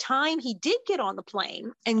by the time he did get on the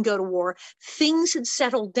plane and go to war, things had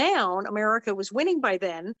settled down. America was winning by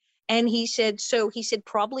then. And he said,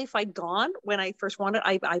 probably if I'd gone when I first wanted,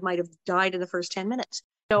 I might have died in the first 10 minutes.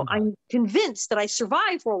 So I'm convinced that I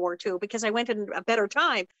survived World War II because I went in a better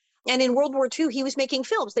time. And in World War II, he was making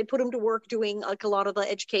films. They put him to work doing like a lot of the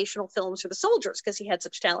educational films for the soldiers because he had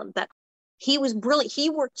such talent. That he was brilliant. He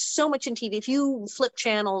worked so much in TV. If you flip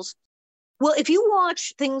channels, well, if you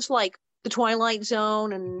watch things like The Twilight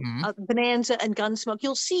Zone and Bonanza and Gunsmoke,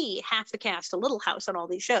 you'll see half the cast of Little House on all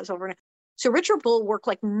these shows over and over. So Richard Bull worked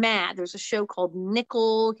like mad. There's a show called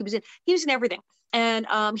Nickel. He was in everything. And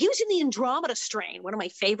he was in the Andromeda Strain, one of my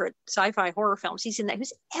favorite sci-fi horror films. He's in that. He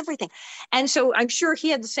was in everything. And so I'm sure he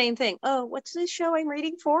had the same thing. Oh, what's this show I'm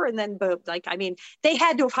reading for? And then boom, like, I mean, they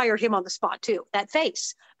had to have hired him on the spot too. That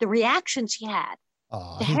face, the reactions he had.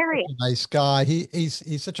 He's Harriet. A nice guy.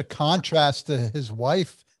 He's such a contrast to his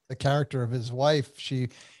wife, the character of his wife. She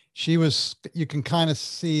was, you can kind of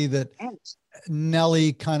see that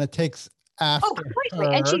Nellie kind of takes after completely.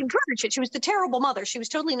 her. And she encouraged it. She was the terrible mother. She was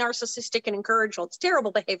totally narcissistic and encouraged all its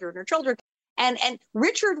terrible behavior in her children. And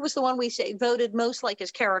Richard was the one we say voted most like his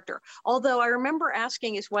character. Although I remember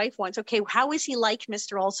asking his wife once, okay, how is he like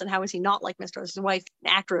Mr. Olson? How is he not like Mr. Olson? His wife,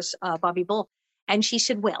 actress Bobby Bull. And she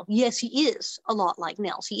said, well, yes, he is a lot like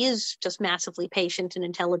Nels. He is just massively patient and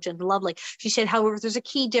intelligent and lovely. She said, however, there's a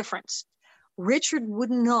key difference. Richard would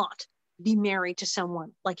not be married to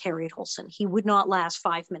someone like Harriet Holson. He would not last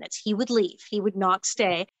 5 minutes. He would leave. He would not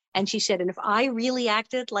stay. And she said, and if I really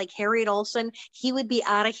acted like Harriet Olson, he would be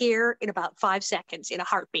out of here in about 5 seconds, in a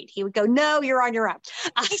heartbeat. He would go, no, you're on your own.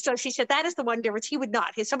 So she said, that is the one difference. He would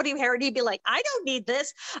not. If somebody Harriet, he'd be like, I don't need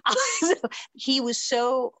this. So he was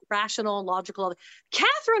so rational, logical.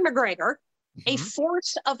 Catherine McGregor, a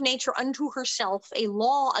force of nature unto herself, a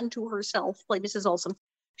law unto herself, like Mrs. Olson.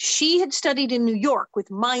 She had studied in New York with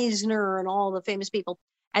Meisner and all the famous people.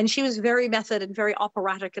 And she was very method and very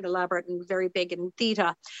operatic and elaborate and very big in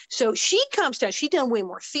theater. So she comes down, she'd done way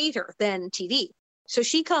more theater than TV. So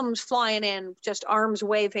she comes flying in, just arms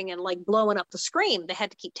waving and like blowing up the screen. They had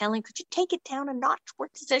to keep telling, could you take it down a notch?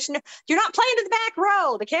 What position? You're not playing to the back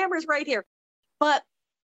row. The camera's right here. But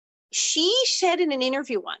she said in an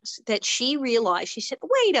interview once that she realized, she said,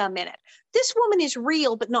 wait a minute, this woman is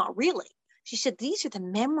real, but not really. She said, these are the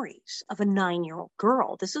memories of a 9-year-old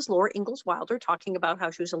girl. This is Laura Ingalls Wilder talking about how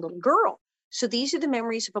she was a little girl. So these are the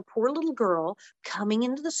memories of a poor little girl coming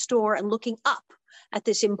into the store and looking up at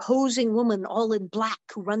this imposing woman all in black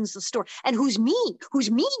who runs the store and who's mean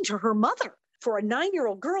to her mother. For a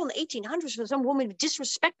 9-year-old girl in the 1800s, for some woman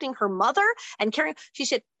disrespecting her mother and carrying, she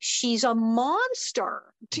said, she's a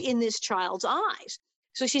monster in this child's eyes.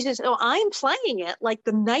 So she says, oh, I'm playing it like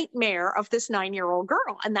the nightmare of this 9-year-old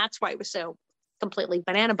girl. And that's why it was so completely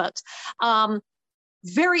banana boats.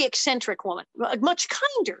 Very eccentric woman, much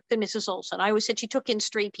kinder than Mrs. Olson. I always said she took in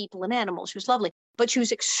stray people and animals. She was lovely, but she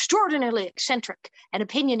was extraordinarily eccentric and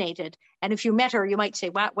opinionated. And if you met her, you might say,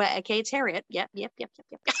 well, okay, it's Harriet. Yep.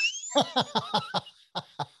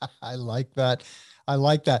 I like that. I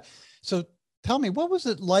like that. So tell me, what was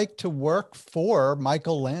it like to work for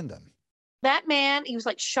Michael Landon? That man, he was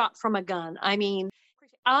like shot from a gun. I mean,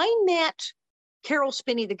 I met Carol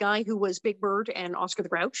Spinney, the guy who was Big Bird and Oscar the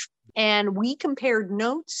Grouch, and we compared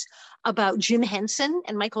notes about Jim Henson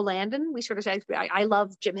and Michael Landon. We sort of said, I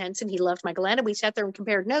love Jim Henson. He loved Michael Landon. We sat there and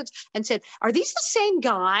compared notes and said, are these the same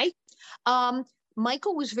guy?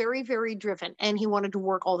 Michael was very, very driven, and he wanted to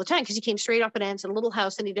work all the time because he came straight up and ends in a Little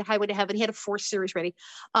House and he did Highway to Heaven. He had a 4th series ready.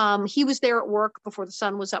 He was there at work before the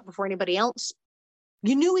sun was up, before anybody else.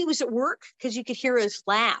 You knew he was at work because you could hear his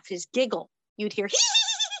laugh, his giggle. You'd hear,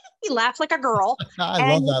 he laughed like a girl.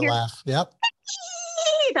 I love that laugh. Yep.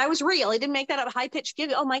 That was real. He didn't make that up, high-pitched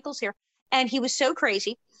giggle. Oh, Michael's here. And he was so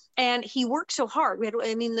crazy. And he worked so hard.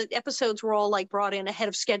 The episodes were all like brought in ahead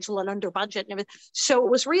of schedule and under budget and everything. So it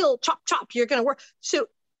was real chop, you're going to work. So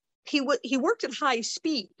he worked at high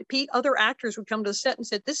speed. Other actors would come to the set and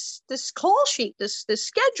said, this call sheet, this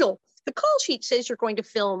schedule, the call sheet says you're going to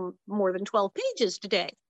film more than 12 pages today.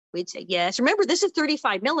 We'd say, yes. Remember, this is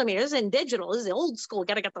 35 millimeters and digital. This is the old school.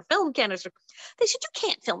 Got to get the film canister. They said, you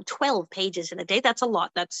can't film 12 pages in a day. That's a lot.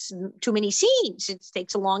 That's too many scenes. It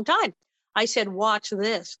takes a long time. I said, watch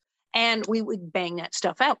this. And we would bang that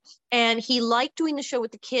stuff out. And he liked doing the show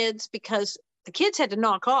with the kids because the kids had to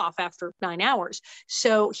knock off after 9 hours.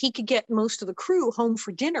 So he could get most of the crew home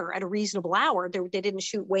for dinner at a reasonable hour. They didn't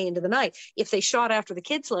shoot way into the night. If they shot after the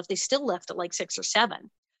kids left, they still left at like 6 or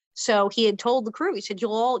 7. So he had told the crew, he said,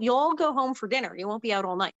 you'll all go home for dinner. You won't be out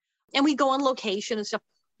all night. And we'd go on location and stuff.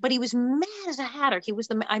 But he was mad as a hatter. He was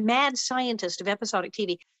a mad scientist of episodic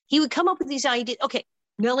TV. He would come up with these ideas. Okay,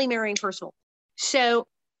 Nellie marrying Percival. So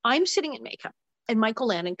I'm sitting at makeup. And Michael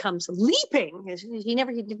Landon comes leaping. He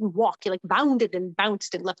didn't walk. He like bounded and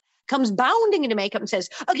bounced and left. Comes bounding into makeup and says,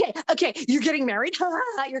 okay, you're getting married.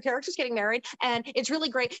 Your character's getting married. And it's really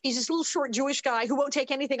great. He's this little short Jewish guy who won't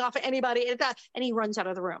take anything off of anybody. And he runs out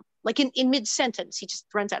of the room. Like in mid-sentence, he just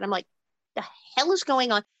runs out. And I'm like, the hell is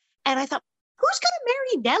going on? And I thought, who's going to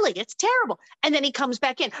marry Nellie? It's terrible. And then he comes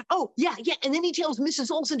back in. Oh, yeah. And then he tells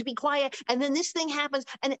Mrs. Olsen to be quiet. And then this thing happens.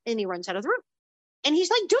 And he runs out of the room. And he's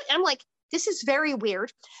like, I'm like, this is very weird.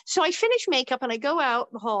 So I finish makeup and I go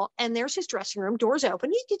out the hall and there's his dressing room, doors open.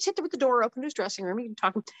 He could sit there with the door open to his dressing room. You can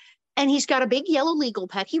talk. And he's got a big yellow legal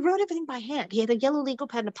pad. He wrote everything by hand. He had a yellow legal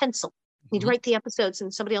pad and a pencil. He'd write the episodes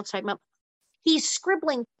and somebody else type them up. He's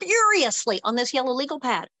scribbling furiously on this yellow legal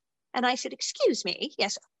pad. And I said, excuse me.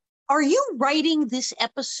 Yes. Are you writing this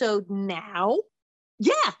episode now?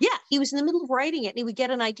 Yeah. He was in the middle of writing it and he would get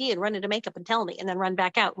an idea and run into makeup and tell me and then run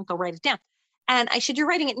back out and go write it down. And I said, you're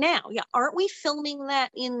writing it now. Yeah. Aren't we filming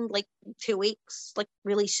that in like 2 weeks, like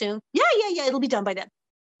really soon? Yeah. It'll be done by then.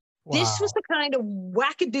 Wow. This was the kind of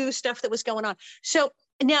wackadoo stuff that was going on. So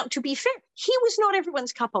now, to be fair, he was not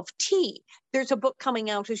everyone's cup of tea. There's a book coming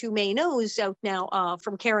out, as you may know, is out now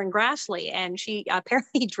from Karen Grassley. And she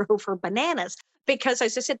apparently drove her bananas because,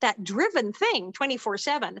 as I said, that driven thing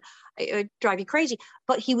 24/7 drive you crazy.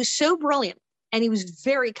 But he was so brilliant and he was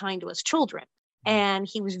very kind to his children. And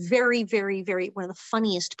he was very, very, very one of the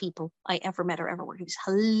funniest people I ever met or ever worked. He was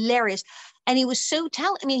hilarious. And he was so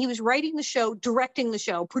talented. I mean, he was writing the show, directing the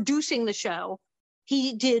show, producing the show.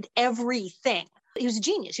 He did everything. He was a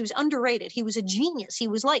genius. He was underrated. He was a genius. He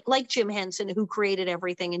was like Jim Henson, who created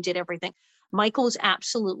everything and did everything. Michael was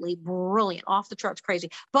absolutely brilliant, off the charts, crazy.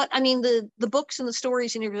 But I mean, the books and the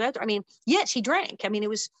stories and everything. I mean, yes, he drank. I mean, it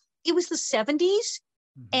was the 70s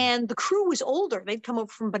and the crew was older. They'd come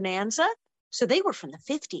over from Bonanza. So they were from the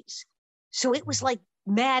 50s. So it was like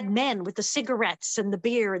Mad Men with the cigarettes and the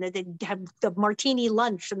beer, and they'd have the martini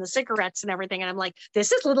lunch and the cigarettes and everything. And I'm like,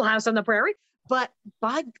 this is Little House on the Prairie. But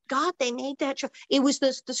by God, they made that show. It was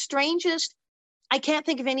the strangest. I can't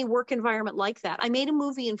think of any work environment like that. I made a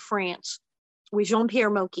movie in France with Jean-Pierre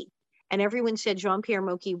Mocky. And everyone said Jean-Pierre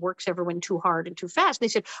Mocky works everyone too hard and too fast. And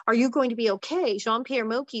they said, are you going to be okay? Jean-Pierre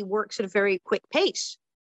Mocky works at a very quick pace.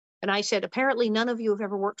 And I said, apparently none of you have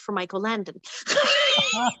ever worked for Michael Landon.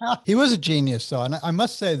 He was a genius, though. And I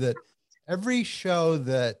must say that every show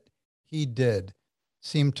that he did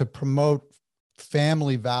seemed to promote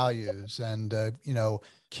family values and,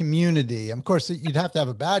 community. Of course, you'd have to have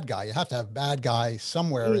a bad guy. You have to have a bad guy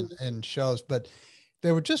somewhere in shows, but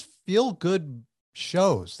they were just feel-good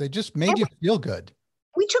shows. They just made you feel good.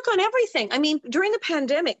 We took on everything. I mean, during the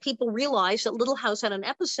pandemic, people realized that Little House had an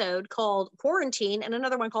episode called Quarantine and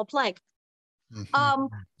another one called Plague. We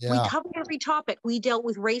covered every topic. We dealt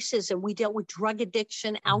with racism. We dealt with drug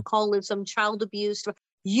addiction, alcoholism, child abuse,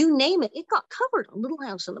 you name it. It got covered on Little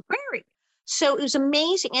House on the Prairie. So it was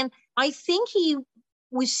amazing. And I think he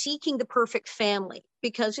was seeking the perfect family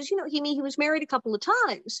because, as you know, he was married a couple of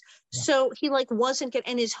times. Yeah. So he wasn't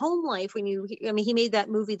getting, and his home life he made that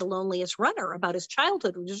movie, The Loneliest Runner, about his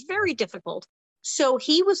childhood, which was very difficult. So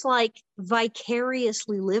he was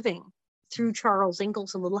vicariously living through Charles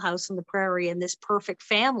Ingalls and Little House on the Prairie and this perfect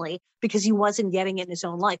family because he wasn't getting it in his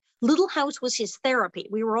own life. Little House was his therapy.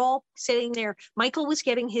 We were all sitting there. Michael was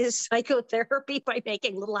getting his psychotherapy by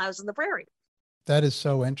making Little House on the Prairie. That is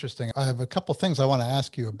so interesting. I have a couple things I want to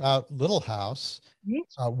ask you about Little House.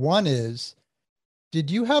 One is, did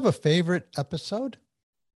you have a favorite episode?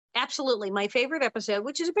 Absolutely. My favorite episode,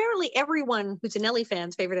 which is apparently everyone who's a Nellie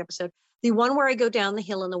fan's favorite episode, the one where I go down the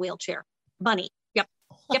hill in the wheelchair. Bunny. Yep.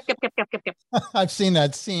 I've seen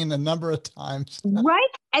that scene a number of times. Right?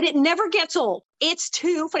 And it never gets old. It's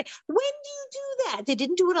too funny. When do you do that? They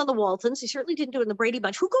didn't do it on the Waltons. They certainly didn't do it in the Brady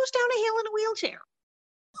Bunch. Who goes down a hill in a wheelchair?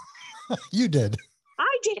 You did.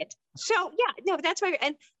 I did. So that's my,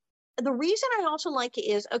 and the reason I also like it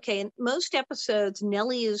is, in most episodes,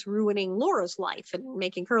 Nellie is ruining Laura's life and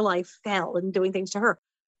making her life hell and doing things to her.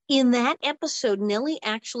 In that episode, Nellie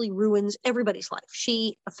actually ruins everybody's life.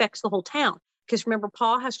 She affects the whole town. Because remember,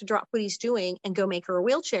 Pa has to drop what he's doing and go make her a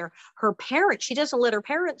wheelchair. Her parents, she doesn't let her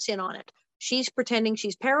parents in on it. She's pretending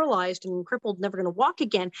she's paralyzed and crippled, never going to walk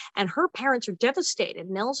again. And her parents are devastated.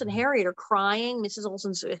 Nels and Harriet are crying. Mrs.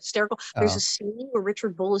 Olsen's hysterical. There's a scene where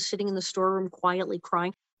Richard Bull is sitting in the storeroom quietly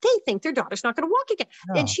crying. They think their daughter's not going to walk again.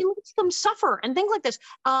 And she lets them suffer and things like this.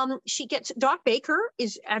 Doc Baker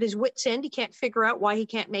is at his wit's end. He can't figure out why he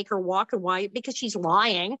can't make her walk and why, because she's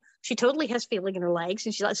lying. She totally has feeling in her legs.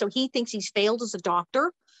 And so he thinks he's failed as a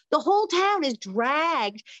doctor. The whole town is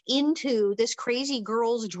dragged into this crazy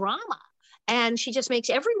girl's drama. And she just makes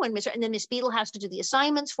everyone miserable. And then Miss Beadle has to do the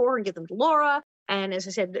assignments for her and give them to Laura. And as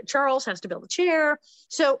I said, Charles has to build a chair.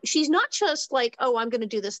 So she's not just like, oh, I'm going to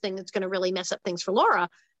do this thing that's going to really mess up things for Laura.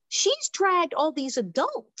 She's dragged all these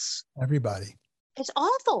adults. Everybody. It's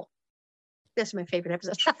awful. That's my favorite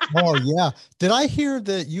episode. Oh, yeah. Did I hear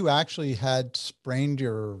that you actually had sprained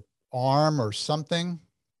your arm or something?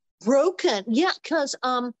 Broken. Yeah, because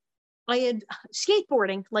I had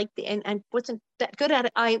skateboarding and wasn't that good at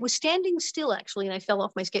it. I was standing still actually, and I fell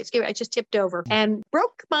off my skate. I just tipped over and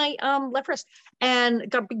broke my left wrist and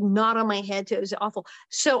got a big knot on my head too. It was awful.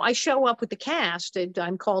 So I show up with the cast and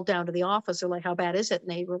I'm called down to the office. They're like, "How bad is it?"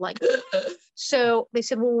 And they were like, so they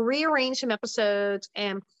said, "Well, we'll rearrange some episodes,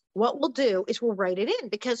 and what we'll do is we'll write it in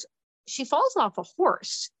because she falls off a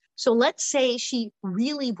horse. So let's say she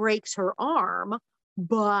really breaks her arm,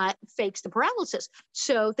 but fakes the paralysis."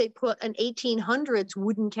 So they put an 1800s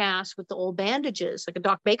wooden cast with the old bandages, like a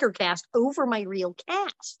Doc Baker cast, over my real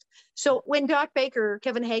cast. So when Doc Baker,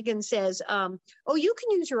 Kevin Hagen says, "Oh, you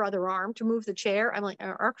can use your other arm to move the chair," I'm like,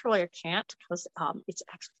 "Actually, I can't because it's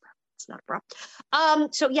actually it's not a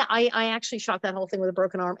problem." So yeah, I actually shot that whole thing with a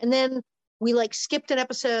broken arm, and then we like skipped an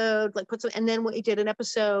episode, like put some, and then we did an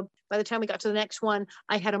episode. By the time we got to the next one,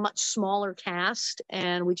 I had a much smaller cast,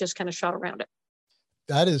 and we just kind of shot around it.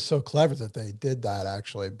 That is so clever that they did that,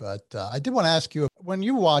 actually. But I did want to ask you, when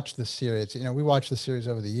you watch the series, we watched the series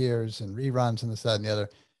over the years and reruns and this, that, and the other,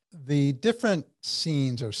 the different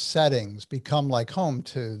scenes or settings become like home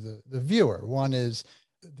to the viewer. One is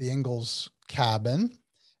the Ingalls cabin.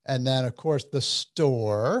 And then, of course, the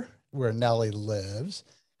store where Nellie lives.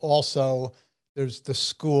 Also, there's the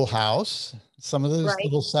schoolhouse, some of those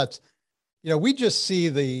little sets. We just see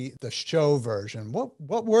the show version.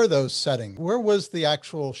 What were those settings? Where was the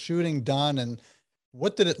actual shooting done, and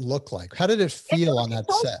what did it look like? How did it feel on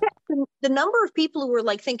that set? The number of people who were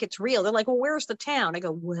like, think it's real. They're like, "Well, where's the town?" I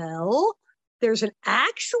go, "Well, there's an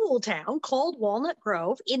actual town called Walnut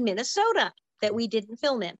Grove in Minnesota that we didn't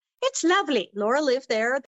film in. It's lovely. Laura lived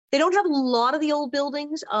there." They don't have a lot of the old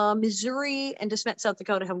buildings. Missouri and DeSmet, South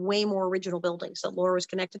Dakota have way more original buildings that Laura was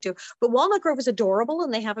connected to. But Walnut Grove is adorable,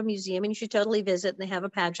 and they have a museum, and you should totally visit, and they have a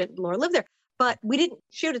pageant. Laura lived there. But we didn't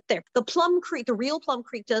shoot it there. The Plum Creek, the real Plum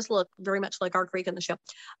Creek, does look very much like our creek in the show.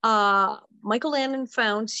 Michael Landon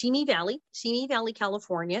found Simi Valley. Simi Valley,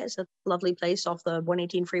 California is a lovely place off the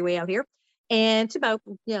 118 freeway out here. And it's about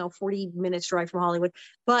 40 minutes drive from Hollywood.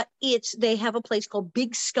 But they have a place called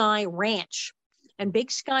Big Sky Ranch. And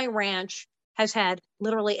Big Sky Ranch has had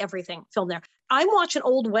literally everything filmed there. I'm watching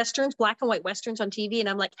old Westerns, black and white Westerns on TV, and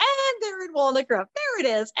I'm like, and they're in Walnut Grove. There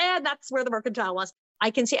it is. And that's where the Mercantile was.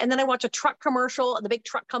 I can see. And then I watch a truck commercial, and the big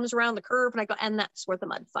truck comes around the curve, and I go, and that's where the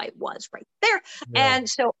mud fight was right there. Yeah. And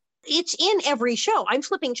so it's in every show. I'm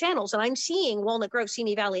flipping channels, and I'm seeing Walnut Grove,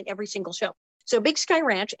 Simi Valley in every single show. So Big Sky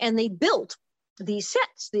Ranch, and they built these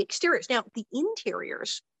sets, the exteriors. Now, the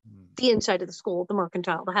interiors, the inside of the school, the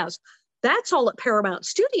Mercantile, the house, that's all at Paramount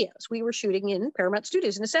Studios. We were shooting in Paramount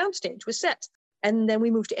Studios in a soundstage with sets. And then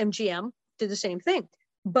we moved to MGM, did the same thing.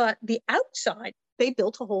 But the outside, they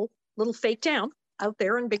built a whole little fake town out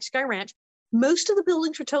there in Big Sky Ranch. Most of the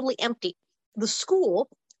buildings were totally empty. The school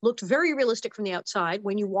looked very realistic from the outside.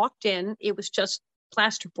 When you walked in, it was just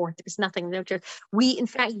plasterboard. There was nothing. We, in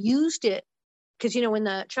fact, used it because, when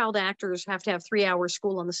the child actors have to have 3 hours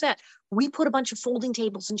school on the set, we put a bunch of folding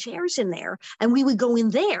tables and chairs in there, and we would go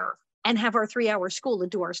in there and have our 3 hour school and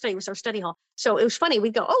do our study. It was our study hall. So it was funny.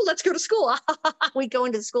 We'd go, "Oh, let's go to school." We'd go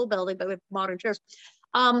into the school building, but with modern chairs.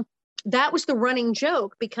 That was the running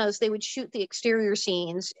joke because they would shoot the exterior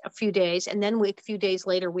scenes a few days. And then a few days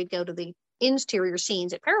later, we'd go to the interior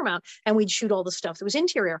scenes at Paramount and we'd shoot all the stuff that was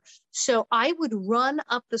interior. So I would run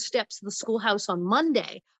up the steps of the schoolhouse on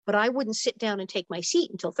Monday, but I wouldn't sit down and take my seat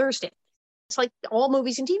until Thursday. It's like all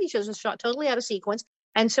movies and TV shows are shot totally out of sequence.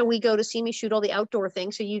 And so we go to see me shoot all the outdoor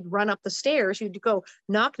things. So you'd run up the stairs, you'd go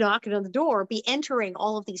knock on the door, be entering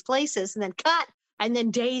all of these places, and then cut. And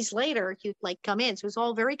then days later, you'd come in. So it was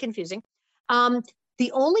all very confusing.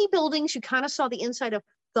 The only buildings you kind of saw the inside of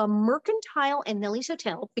the Mercantile and Nellie's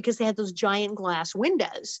Hotel, because they had those giant glass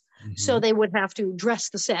windows. Mm-hmm. So they would have to dress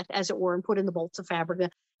the set, as it were, and put in the bolts of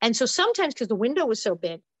fabric. And so sometimes, because the window was so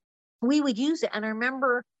big, we would use it. And I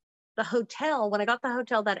remember the hotel, when I got the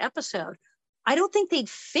hotel that episode, I don't think they'd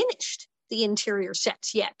finished the interior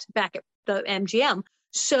sets yet back at the MGM.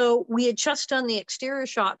 So we had just done the exterior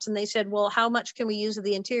shots and they said, "Well, how much can we use of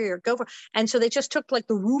the interior? Go for it." And so they just took the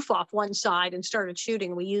roof off one side and started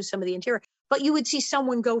shooting. We used some of the interior, but you would see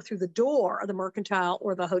someone go through the door of the Mercantile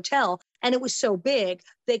or the hotel. And it was so big,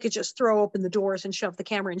 they could just throw open the doors and shove the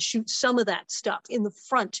camera and shoot some of that stuff in the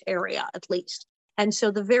front area, at least. And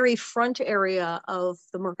so the very front area of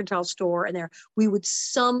the mercantile store and there, we would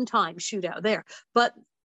sometimes shoot out there. But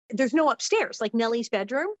there's no upstairs, like Nellie's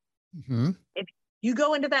bedroom. Mm-hmm. If you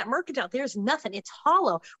go into that mercantile, there's nothing. It's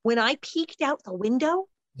hollow. When I peeked out the window,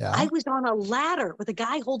 Yeah. I was on a ladder with a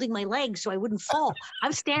guy holding my legs so I wouldn't fall.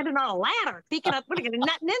 I'm standing on a ladder, peeking up, putting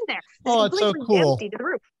nothing in there. Oh, it's so cool. Empty to the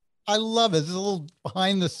roof. I love it. It's a little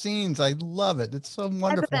behind the scenes. I love it. It's so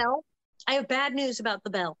wonderful. The bell. I have bad news about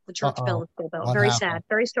the bell, the church bell, the school bell. What Very happened? sad.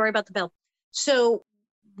 Very sorry about the bell. So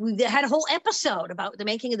we had a whole episode about the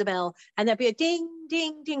making of the bell, and that'd be a ding,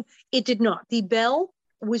 ding, ding. It did not. The bell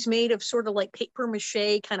was made of sort of like paper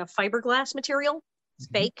mache kind of fiberglass material. It's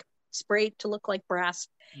fake, sprayed to look like brass.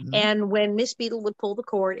 And when Miss Beadle would pull the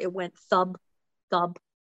cord, it went thub, thub,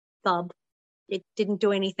 thub. It didn't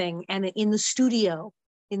do anything. And in the studio,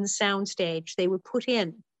 in the sound stage, they would put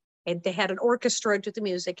in, and they had an orchestra to the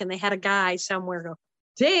music, and they had a guy somewhere go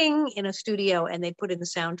ding in a studio, and they put in the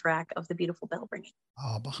soundtrack of the beautiful bell ringing.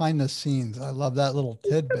 Oh, behind the scenes. I love that little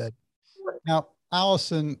tidbit. Now,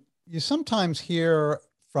 Allison, you sometimes hear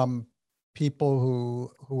from people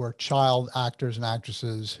who are child actors and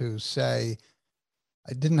actresses who say,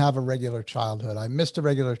 I didn't have a regular childhood. I missed a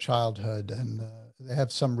regular childhood, and they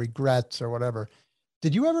have some regrets or whatever.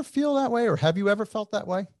 Did you ever feel that way, or have you ever felt that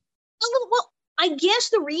way? Well, I guess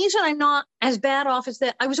the reason I'm not as bad off is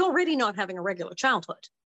that I was already not having a regular childhood.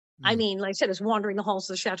 I mean, like I said, it's wandering the halls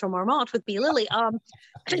of the Chateau Marmont with B. Lilly,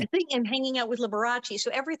 and hanging out with Liberace. So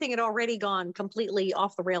everything had already gone completely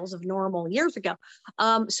off the rails of normal years ago.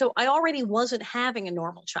 So I already wasn't having a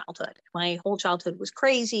normal childhood. My whole childhood was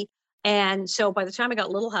crazy. And so by the time I got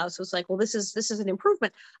Little House, it was like, well, this is an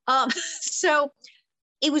improvement. So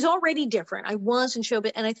it was already different. I was in show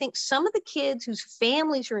business. And I think some of the kids whose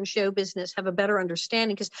families are in show business have a better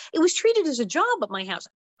understanding because it was treated as a job at my house.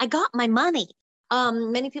 I got my money.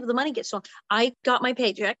 Many people, the money gets stolen. I got my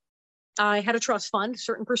paycheck. I had a trust fund. A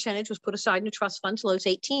certain percentage was put aside in a trust fund till I was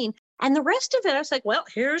 18. And the rest of it, I was like, well,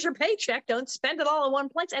 here's your paycheck. Don't spend it all in one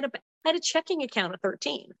place. I had a checking account at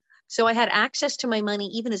 13. So I had access to my money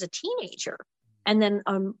even as a teenager. And then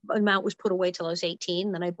amount was put away till I was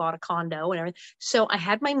 18. Then I bought a condo and everything. So I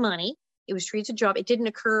had my money. It was treated as a job. It didn't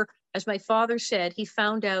occur, as my father said, he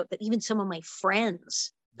found out that even some of my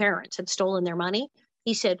friends' parents had stolen their money.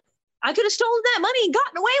 He said, I could have stolen that money and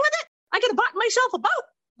gotten away with it. I could have bought myself a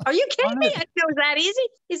boat. Are you kidding me? I know it was that easy.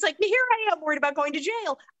 He's like, here I am worried about going to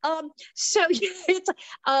jail. So it's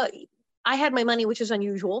I had my money, which is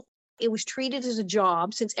unusual. It was treated as a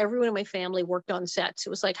job since everyone in my family worked on sets. It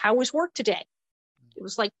was like, how was work today? It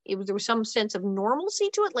was like, there was some sense of normalcy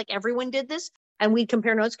to it. Like everyone did this. And we'd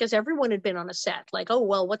compare notes because everyone had been on a set. Like, oh,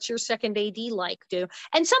 well, what's your second AD like? And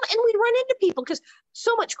we'd run into people because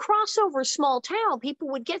so much crossover, small town, people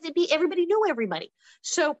would everybody knew everybody.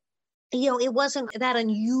 So, it wasn't that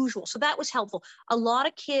unusual. So that was helpful. A lot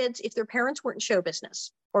of kids, if their parents weren't in show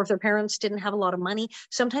business or if their parents didn't have a lot of money,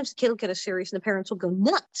 sometimes the kid will get a series and the parents will go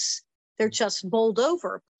nuts. They're just bowled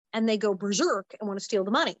over and they go berserk and want to steal the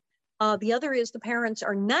money. The other is the parents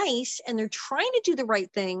are nice and they're trying to do the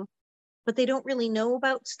right thing, but they don't really know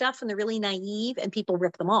about stuff and they're really naive and people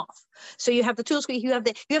rip them off. So you have the tools, you have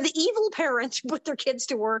the evil parents who put their kids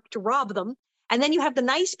to work to rob them. And then you have the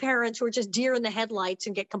nice parents who are just deer in the headlights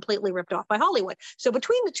and get completely ripped off by Hollywood. So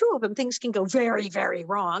between the two of them, things can go very, very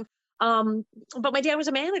wrong. But my dad was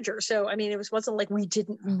a manager. So, I mean, it wasn't like we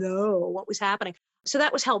didn't know what was happening. So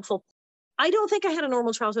that was helpful. I don't think I had a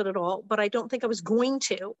normal childhood at all, but I don't think I was going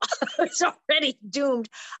to. It's already doomed.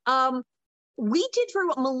 We did very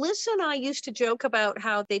well. Melissa and I used to joke about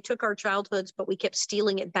how they took our childhoods, but we kept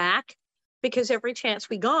stealing it back because every chance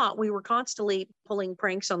we got, we were constantly pulling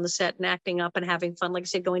pranks on the set and acting up and having fun, like I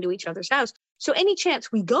said, going to each other's house. So any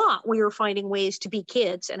chance we got, we were finding ways to be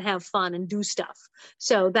kids and have fun and do stuff.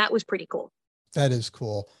 So that was pretty cool. That is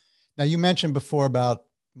cool. Now, you mentioned before about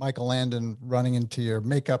Michael Landon running into your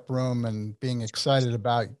makeup room and being excited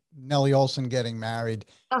about Nellie Oleson getting married.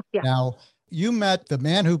 Oh, yeah. Now, you met the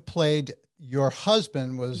man who played your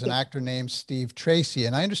husband was an actor named Steve Tracy.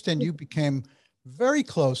 And I understand you became very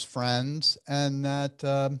close friends and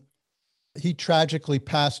that he tragically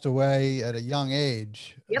passed away at a young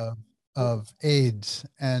age of AIDS.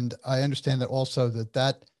 And I understand that also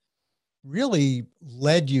that really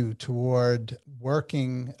led you toward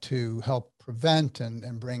working to help prevent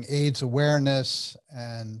and bring AIDS awareness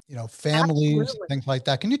and, families, things like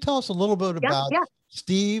that. Can you tell us a little bit about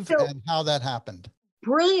Steve and how that happened?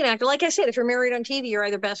 brilliant actor. Like I said, if you're married on TV, you're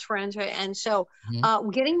either best friends, right? And so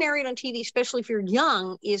getting married on TV, especially if you're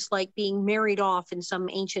young, is like being married off in some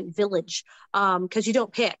ancient village. Because you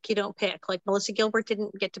don't pick. You don't pick. Like Melissa Gilbert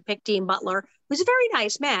didn't get to pick Dean Butler, who's a very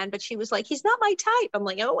nice man, but she was like, he's not my type. I'm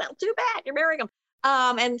like, oh, well, too bad. You're marrying him.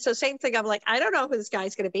 And so same thing. I'm like, I don't know who this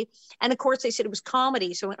guy's going to be. And of course, they said it was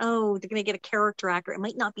comedy. So I went, oh, they're going to get a character actor. It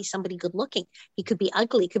might not be somebody good looking. He could be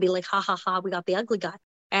ugly. It could be like, ha ha ha, we got the ugly guy.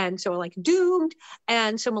 And so we're like doomed.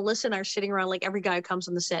 And so Melissa and I are sitting around like every guy who comes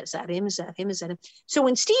on the set, is that him? Is that him? Is that him? So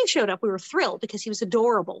when Steve showed up, we were thrilled because he was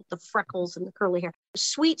adorable, the freckles and the curly hair.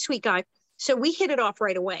 Sweet, sweet guy. So we hit it off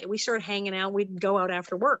right away. We started hanging out. We'd go out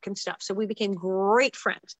after work and stuff. So we became great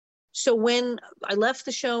friends. So when I left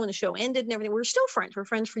the show and the show ended and everything, we were still friends. We were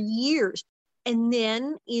friends for years. And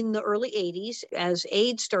then in the early 80s, as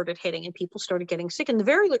AIDS started hitting and people started getting sick, in the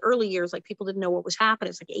very early years, like people didn't know what was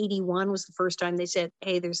happening. It's like 81 was the first time they said,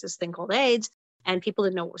 hey, there's this thing called AIDS, and people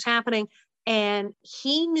didn't know what was happening. And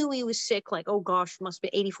he knew he was sick, like, oh gosh, it must be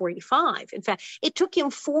 84, 85. In fact, it took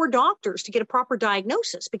him 4 doctors to get a proper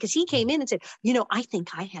diagnosis because he came in and said, I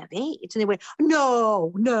think I have AIDS. And they went,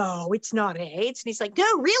 no, it's not AIDS. And he's like,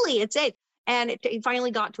 no, really, it's AIDS. And he finally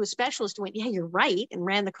got to a specialist and went, yeah, you're right, and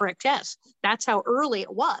ran the correct test. That's how early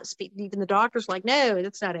it was. Even the doctors were like, no,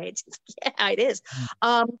 that's not AIDS. Yeah, it is.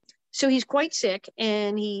 So he's quite sick,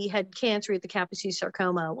 and he had cancer at the Kaposi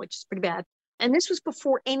sarcoma, which is pretty bad. And this was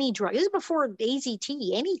before any drug. This is before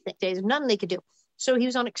AZT, anything. There's nothing they could do. So he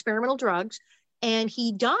was on experimental drugs, and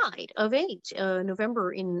he died of AIDS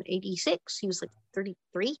November in 86. He was like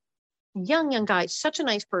 33. Young guy, such a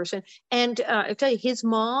nice person. And I tell you, his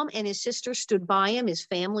mom and his sister stood by him. His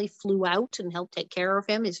family flew out and helped take care of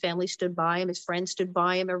him. His family stood by him. His friends stood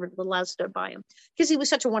by him. Every little house stood by him because he was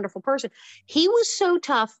such a wonderful person. He was so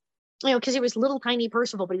tough, because he was little tiny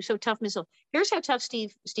Percival, but he was so tough himself. Here's how tough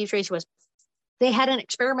Steve Tracy was. They had an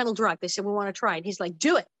experimental drug. They said, we want to try it. He's like,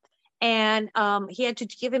 do it. And he had to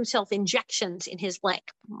give himself injections in his leg,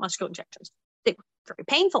 muscle injections. They were very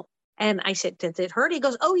painful. And I said, did it hurt? He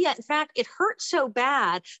goes, oh, yeah. In fact, it hurt so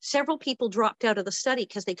bad, several people dropped out of the study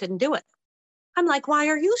because they couldn't do it. I'm like, why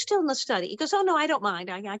are you still in the study? He goes, oh, no, I don't mind.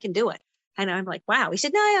 I can do it. And I'm like, wow. He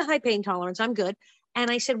said, no, I have high pain tolerance. I'm good. And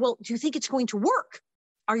I said, well, do you think it's going to work?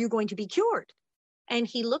 Are you going to be cured? And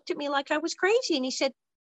he looked at me like I was crazy. And he said,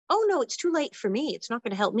 oh, no, it's too late for me. It's not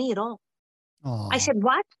going to help me at all. Aww. I said,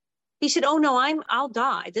 what? He said, oh, no, I'll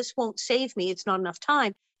die. This won't save me. It's not enough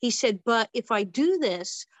time. He said, but if I do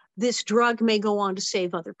this drug may go on to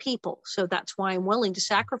save other people. So that's why I'm willing to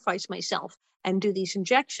sacrifice myself and do these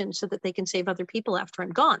injections so that they can save other people after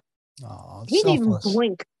I'm gone. Oh, he didn't even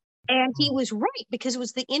blink. And he was right, because it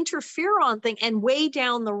was the interferon thing. And way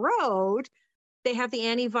down the road, they have the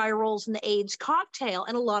antivirals and the AIDS cocktail.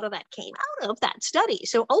 And a lot of that came out of that study.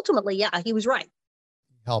 So ultimately, yeah, he was right.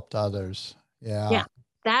 Helped others. Yeah. Yeah.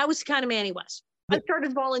 That was the kind of man he was. I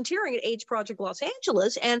started volunteering at AIDS Project Los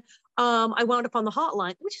Angeles, and I wound up on the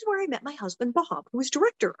hotline, which is where I met my husband, Bob, who was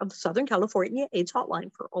director of the Southern California AIDS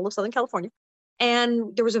Hotline for all of Southern California.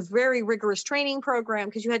 And there was a very rigorous training program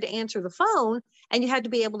because you had to answer the phone, and you had to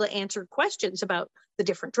be able to answer questions about the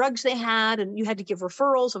different drugs they had, and you had to give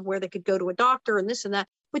referrals of where they could go to a doctor and this and that.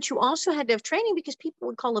 But you also had to have training because people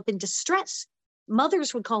would call up in distress.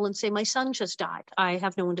 Mothers would call and say, my son just died. I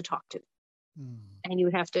have no one to talk to. And you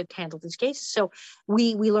would have to handle these cases. So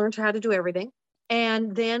we learned how to do everything.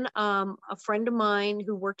 And then a friend of mine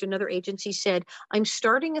who worked in another agency said, I'm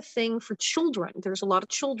starting a thing for children. There's a lot of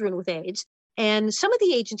children with AIDS. And some of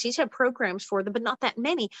the agencies have programs for them, but not that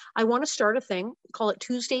many. I want to start a thing, call it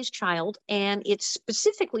Tuesday's Child. And it's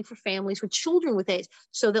specifically for families with children with AIDS,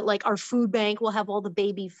 so that like our food bank will have all the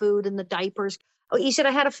baby food and the diapers. Oh, he said,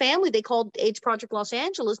 I had a family, they called AIDS Project Los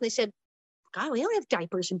Angeles, and they said, God, we don't have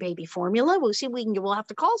diapers and baby formula. We'll see if we'll have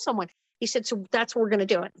to call someone. He said, so that's what we're going to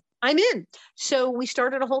do it. I'm in. So we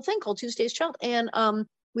started a whole thing called Tuesday's Child. And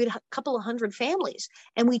we had a couple of hundred families.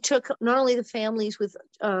 And we took not only the families with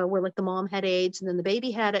where like the mom had AIDS and then the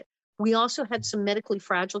baby had it. We also had some medically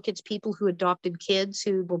fragile kids, people who adopted kids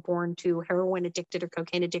who were born to heroin addicted or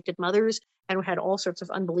cocaine addicted mothers and had all sorts of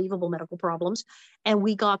unbelievable medical problems. And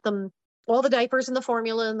we got them all the diapers and the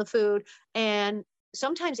formula and the food. And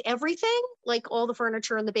sometimes everything, like all the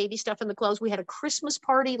furniture and the baby stuff and the clothes. We had a Christmas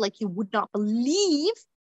party like you would not believe.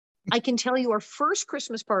 I can tell you our first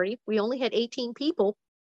Christmas party, we only had 18 people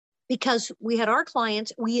because we had our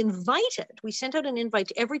clients. We sent out an invite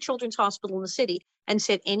to every children's hospital in the city and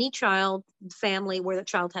said any child, family where the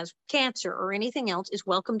child has cancer or anything else is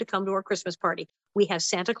welcome to come to our Christmas party. We have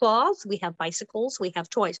Santa Claus, we have bicycles, we have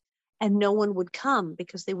toys. And no one would come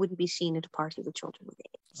because they wouldn't be seen at a party with children with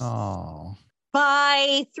AIDS. Oh.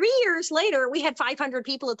 By 3 years later, we had 500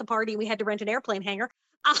 people at the party. We had to rent an airplane hangar.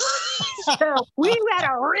 So we had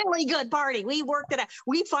a really good party. We worked it out.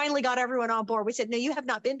 We finally got everyone on board. We said, no, you have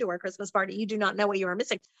not been to our Christmas party. You do not know what you are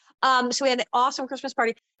missing. So we had an awesome Christmas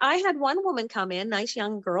party. I had one woman come in, nice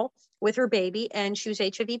young girl with her baby, and she was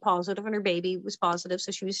HIV positive and her baby was positive.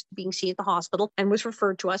 So she was being seen at the hospital and was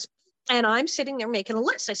referred to us. And I'm sitting there making a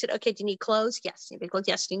list. I said, okay, do you need clothes? Yes. Do you need clothes?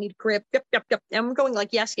 Yes. Do you need a crib? Yep, yep, yep. And I'm going like,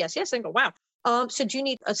 yes, yes, yes. And I go, wow. So do you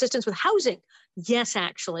need assistance with housing? Yes,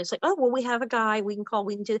 actually. It's like, oh, well, we have a guy we can call.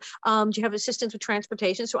 We can do, do you have assistance with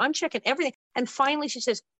transportation? So I'm checking everything. And finally she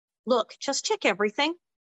says, look, just check everything.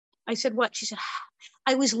 I said, what? She said,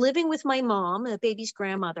 I was living with my mom, the baby's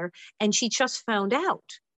grandmother, and she just found out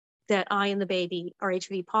that I and the baby are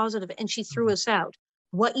HIV positive, and she threw us out.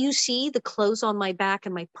 What you see, the clothes on my back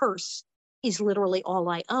and my purse, is literally all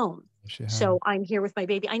I own. So I'm here with my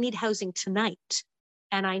baby. I need housing tonight.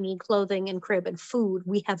 And I need clothing and crib and food.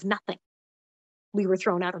 We have nothing. We were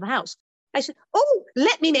thrown out of the house. I said, oh,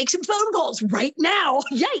 let me make some phone calls right now.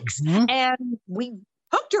 Yikes. Mm-hmm. And we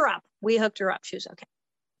hooked her up. She was okay.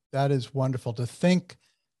 That is wonderful to think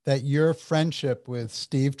that your friendship with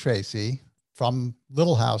Steve Tracy from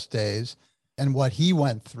Little House days and what he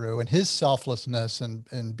went through and his selflessness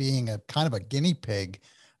and being a kind of a guinea pig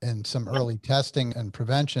in some early testing and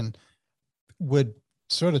prevention would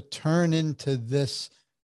sort of turn into this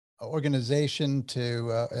organization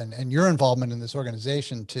to, and your involvement in this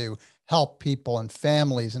organization to help people and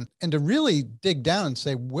families and to really dig down and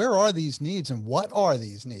say, where are these needs and what are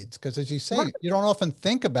these needs? Because as you say, you don't often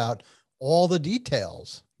think about all the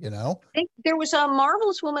details, you know? I think there was a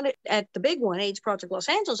marvelous woman at the big one, AIDS Project Los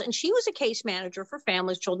Angeles, and she was a case manager for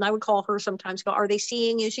families, children. I would call her sometimes, go, are they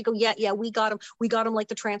seeing you? She'd go, yeah, we got them. We got them like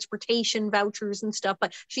the transportation vouchers and stuff.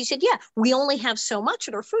 But she said, yeah, we only have so much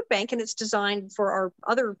at our food bank, and it's designed for our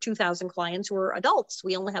other 2,000 clients who are adults.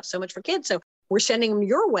 We only have so much for kids. So we're sending them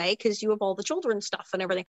your way because you have all the children's stuff and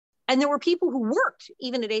everything. And there were people who worked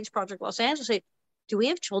even at AIDS Project Los Angeles say, do we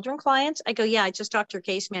have children clients? I go, yeah, I just talked to your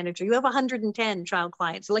case manager. You have 110 child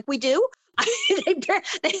clients. Like, we do? They're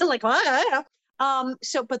like, what?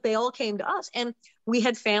 But they all came to us. And we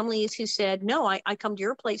had families who said, no, I come to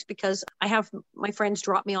your place because I have my friends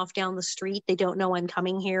drop me off down the street. They don't know I'm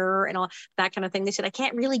coming here and all that kind of thing. They said, I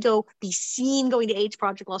can't really go be seen going to AIDS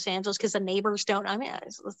Project Los Angeles because the neighbors don't. I mean,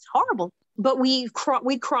 it's horrible. But we'd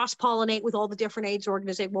cross-pollinate with all the different AIDS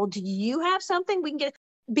organizations. Well, do you have something we can get?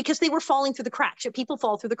 Because they were falling through the cracks. People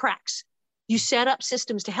fall through the cracks. You set up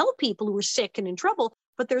systems to help people who are sick and in trouble,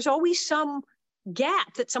 but there's always some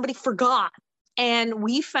gap that somebody forgot. And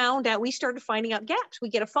we started finding out gaps. We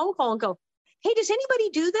get a phone call and go, hey, does anybody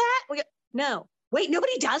do that? We go, no. Wait,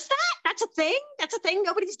 nobody does that? That's a thing? That's a thing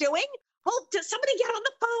nobody's doing? Well, does somebody get on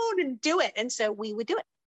the phone and do it? And so we would do it.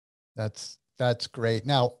 That's great.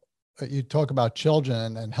 Now, you talk about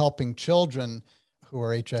children and helping children who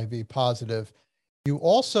are HIV positive. You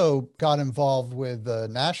also got involved with the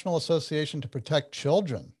National Association to Protect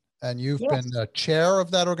Children, and you've been a chair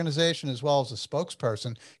of that organization as well as a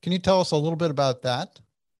spokesperson. Can you tell us a little bit about that?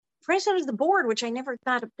 President of the board, which I never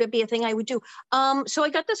thought would be a thing I would do. So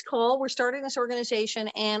I got this call. We're starting this organization.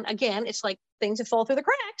 And again, it's like things that fall through the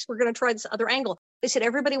cracks. We're going to try this other angle. They said,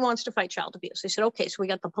 everybody wants to fight child abuse. They said, okay, so we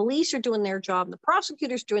got the police are doing their job, and the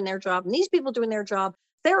prosecutors doing their job, and these people doing their job.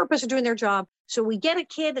 Therapists are doing their job. So we get a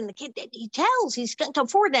kid and the kid, he tells, he's going to come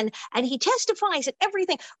forward and he testifies and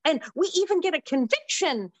everything. And we even get a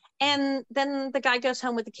conviction. And then the guy goes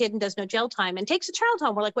home with the kid and does no jail time and takes the child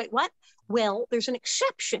home. We're like, wait, what? Well, there's an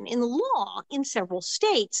exception in the law in several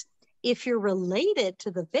states. If you're related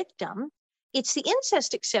to the victim, it's the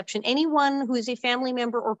incest exception. Anyone who is a family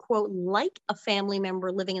member or, quote, like a family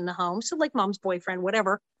member living in the home, so like mom's boyfriend,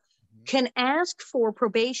 whatever, can ask for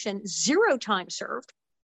probation, 0 time served,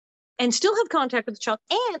 and still have contact with the child.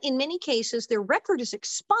 And in many cases, their record is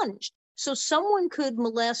expunged. So someone could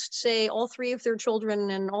molest, say, all 3 of their children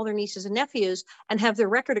and all their nieces and nephews and have their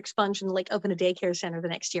record expunged and like open a daycare center the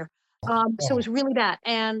next year. So it was really bad.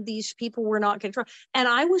 And these people were not getting trouble. And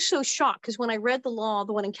I was so shocked because when I read the law,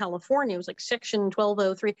 the one in California, it was like section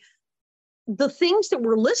 1203. The things that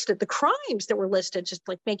were listed, the crimes that were listed, just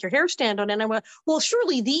like make your hair stand on. And I went, well,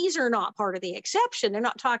 surely these are not part of the exception. They're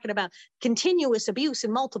not talking about continuous abuse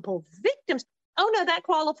and multiple victims. Oh, no, that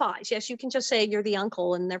qualifies. Yes, you can just say you're the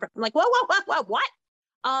uncle. And never. I'm like, whoa,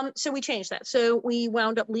 what? So we changed that. So we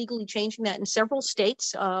wound up legally changing that in several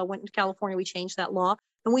states. Went to California, we changed that law.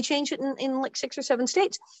 And we changed it in like 6 or 7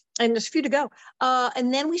 states. And there's a few to go.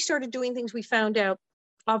 And then we started doing things we found out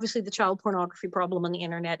Obviously, the child pornography problem on the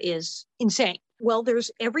internet is insane. Well, there's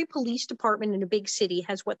every police department in a big city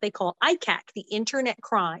has what they call ICAC, the Internet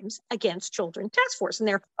Crimes Against Children Task Force. And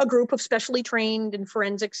they're a group of specially trained in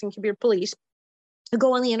forensics and computer police who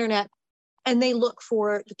go on the internet and they look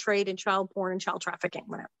for the trade in child porn and child trafficking,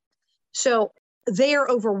 whatever. So they are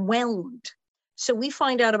overwhelmed. So we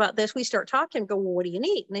find out about this. We start talking and go, well, what do you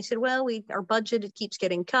need? And they said, well, our budget, it keeps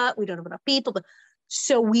getting cut. We don't have enough people.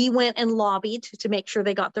 So we went and lobbied to make sure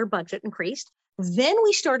they got their budget increased. Then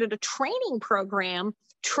we started a training program,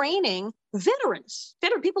 training veterans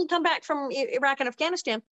people come back from Iraq and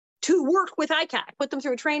Afghanistan to work with ICAC, put them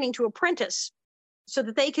through a training to apprentice so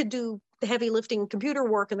that they could do the heavy lifting computer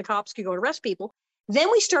work and the cops could go arrest people. Then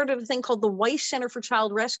we started a thing called the Weiss Center for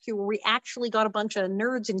Child Rescue, where we actually got a bunch of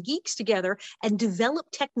nerds and geeks together and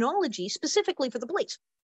developed technology specifically for the police.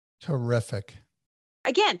 Terrific.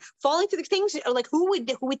 Again, falling through the things like who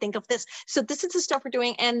would think of this? So this is the stuff we're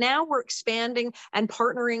doing. And now we're expanding and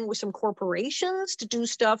partnering with some corporations to do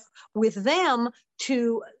stuff with them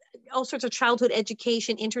to all sorts of childhood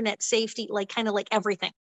education, internet safety, kind of like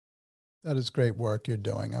everything. That is great work you're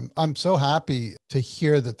doing. I'm so happy to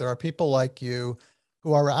hear that there are people like you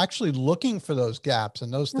who are actually looking for those gaps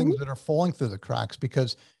and those things that are falling through the cracks,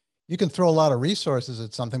 because you can throw a lot of resources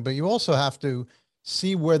at something, but you also have to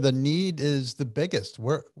see where the need is the biggest.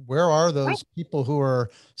 Where are those people who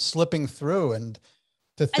are slipping through, and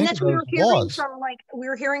to think that's of what those we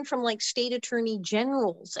were hearing from state attorney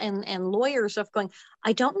generals and lawyers of going,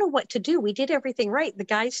 I don't know what to do. We did everything right. The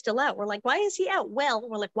guy's still out. We're like, why is he out? Well,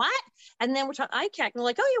 we're like, what? And then we're talking ICAC, and they're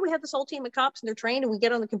like, oh yeah, we have this whole team of cops and they're trained, and we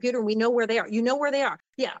get on the computer and we know where they are. You know where they are.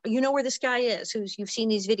 Yeah. You know where this guy is you've seen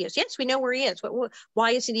these videos. Yes, we know where he is.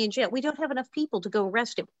 Why isn't he in jail? We don't have enough people to go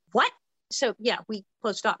arrest him. What? So yeah, we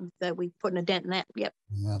closed up that we put in a dent in that. Yep.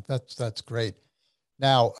 Yeah, that's great.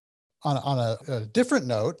 Now, on a different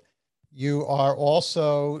note, you are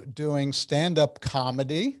also doing stand-up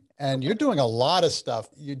comedy, and you're doing a lot of stuff.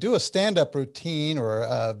 You do a stand-up routine, or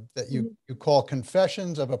that you call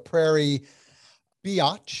Confessions of a Prairie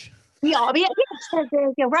Biatch. Yeah,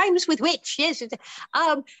 rhymes with witch. Yes.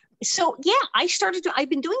 So yeah, I've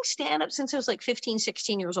been doing stand-up since I was 15,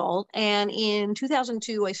 16 years old. And in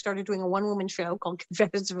 2002, I started doing a one-woman show called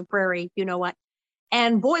Confessions of a Prairie, you know what?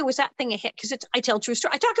 And boy, was that thing a hit, because I tell true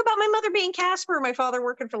story. I talk about my mother being Casper, my father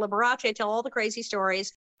working for Liberace. I tell all the crazy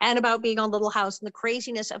stories, and about being on Little House and the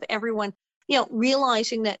craziness of everyone,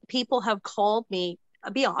 realizing that people have called me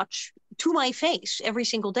a biatch to my face every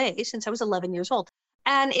single day since I was 11 years old.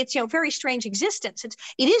 And it's, very strange existence.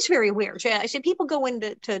 It is very weird. I said people go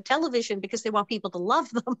into television because they want people to love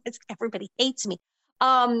them. Everybody hates me.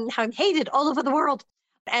 I'm hated all over the world.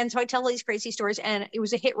 And so I tell these crazy stories, and it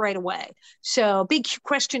was a hit right away. So big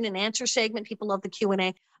question and answer segment. People love the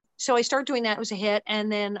Q&A. So I started doing that. It was a hit.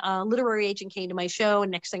 And then a literary agent came to my show.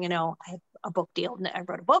 And next thing you know, I had a book deal. And I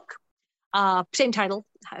wrote a book, same title,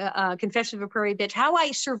 Confessions of a Prairie Bitch, How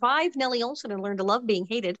I Survived Nellie Olson and Learned to Love Being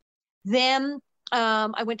Hated. Then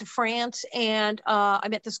I went to France, and I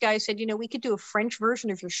met this guy who said, we could do a French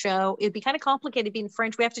version of your show. It'd be kind of complicated being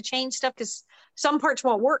French. We have to change stuff because some parts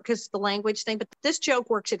won't work because the language thing, but this joke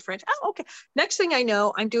works in French. Oh, okay. Next thing I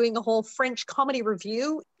know, I'm doing a whole French comedy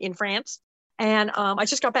review in France. And I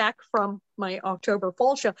just got back from my October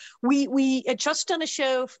fall show. We had just done a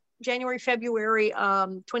show January, February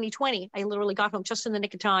 2020. I literally got home just in the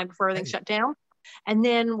nick of time before everything shut down. And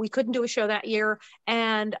then we couldn't do a show that year.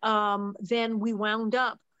 And then we wound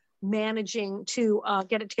up managing to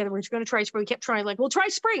get it together. We were going to try spring. We kept trying, we'll try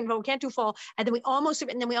spring, but we can't do fall. And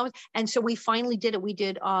then and so we finally did it. We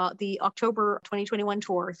did the October 2021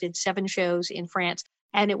 tour, did 7 shows in France.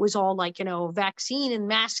 And it was all vaccine and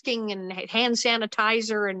masking and hand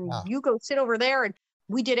sanitizer, and you go sit over there. And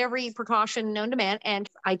we did every precaution known to man. And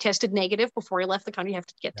I tested negative before I left the country. You have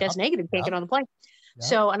to get test negative, take it on the plane. Yeah.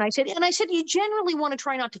 So, and I said, you generally want to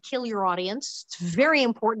try not to kill your audience. It's very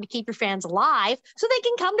important to keep your fans alive so they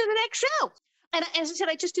can come to the next show. And as I said,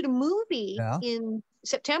 I just did a movie in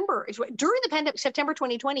September, during the pandemic, September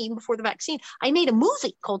 2020, even before the vaccine. I made a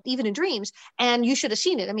movie called Even in Dreams, and you should have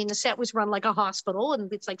seen it. I mean, the set was run like a hospital,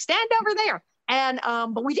 and it's stand over there. And,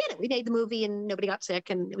 but we did it. We made the movie, and nobody got sick,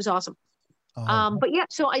 and it was awesome. But yeah,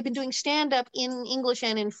 so I've been doing stand-up in English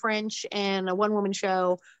and in French, and a one-woman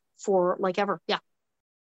show for ever. Yeah.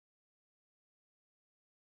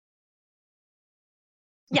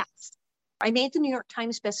 Yes. I made the New York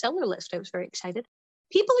Times bestseller list. I was very excited.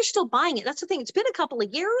 People are still buying it. That's the thing. It's been a couple of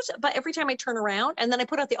years, but every time I turn around, and then I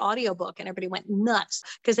put out the audiobook, and everybody went nuts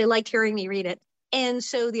because they liked hearing me read it. And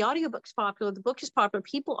so the audiobook's popular. The book is popular.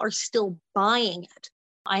 People are still buying it.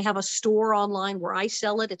 I have a store online where I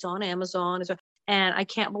sell it. It's on Amazon. And I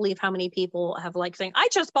can't believe how many people have like saying, I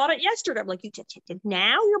just bought it yesterday. I'm like, you did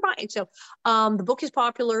now you're buying. So the book is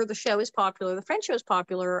popular. The show is popular. The French show is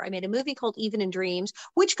popular. I made a movie called Even in Dreams,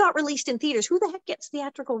 which got released in theaters. Who the heck gets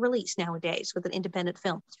theatrical release nowadays with an independent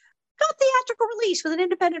film? Got theatrical release with an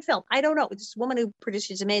independent film. I don't know. This woman who produced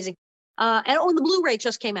is amazing. And the Blu-ray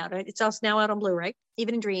just came out. Right? It's also now out on Blu-ray,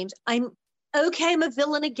 Even in Dreams. I'm a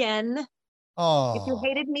villain again. Oh, If you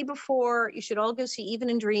hated me before, you should all go see Even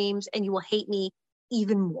in Dreams, and you will hate me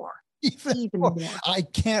even more. Even more. I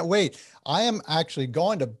can't wait. I am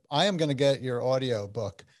going to get your audio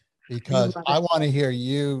book because I want to hear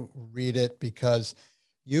you read it, because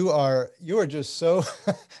you are just so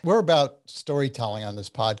we're about storytelling on this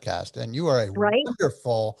podcast, and you are a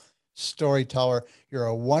wonderful storyteller. You're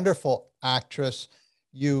a wonderful actress.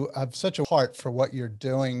 You have such a heart for what you're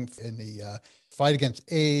doing in the fight against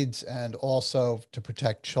AIDS and also to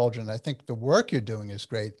protect children. I think the work you're doing is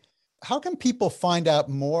great. How can people find out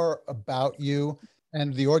more about you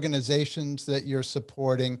and the organizations that you're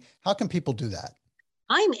supporting? How can people do that?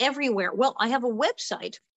 I'm everywhere. Well, I have a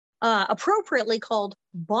website appropriately called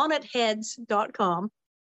bonnetheads.com,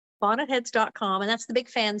 bonnetheads.com. And that's the big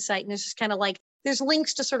fan site. And it's just kind of like, there's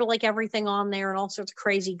links to sort of like everything on there and all sorts of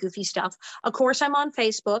crazy, goofy stuff. Of course, I'm on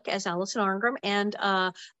Facebook as Allison Arngrim, and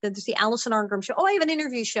there's the Allison Arngrim Show. Oh, I have an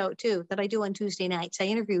interview show too that I do on Tuesday nights. I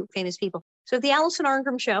interview famous people. So the Allison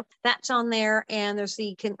Arngrim Show, that's on there. And there's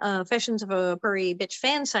the Confessions of a Prairie Bitch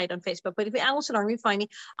fan site on Facebook. But if you're Allison Arngrim, you find me.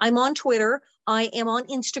 I'm on Twitter. I am on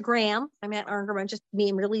Instagram. I'm at Arngrim. I'm just me.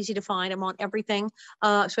 I'm real easy to find. I'm on everything.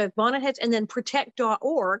 So I have Bonnet Heads, and then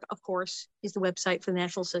protect.org, of course, is the website for the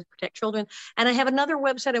National Center to Protect Children. And I have another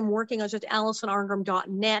website I'm working on, just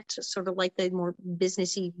AllisonArngrim.net, sort of like the more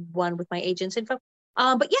businessy one with my agent's info.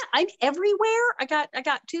 But yeah, I'm everywhere. I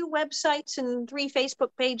got 2 websites and 3 Facebook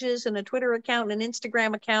pages and a Twitter account and an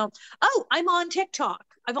Instagram account. Oh, I'm on TikTok.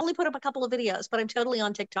 I've only put up a couple of videos, but I'm totally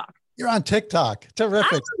on TikTok. You're on TikTok.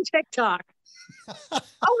 Terrific. I'm on TikTok. Oh,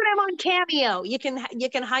 and I'm on Cameo. You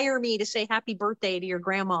can hire me to say happy birthday to your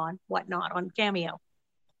grandma and whatnot on Cameo.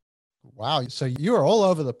 Wow. So you are all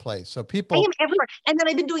over the place. So people. I am everywhere. And then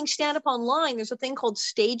I've been doing stand-up online. There's a thing called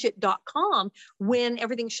stageit.com. When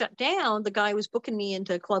everything shut down, the guy was booking me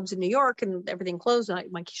into clubs in New York and everything closed.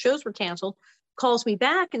 My shows were canceled. Calls me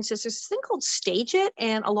back and says, there's this thing called StageIt,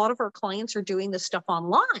 and a lot of our clients are doing this stuff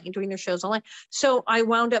online, doing their shows online. So I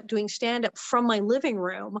wound up doing stand-up from my living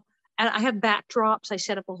room. And I have backdrops. I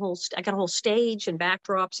set up I got a whole stage and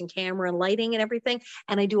backdrops and camera and lighting and everything.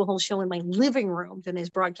 And I do a whole show in my living room that is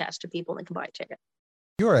broadcast to people and they can buy a ticket.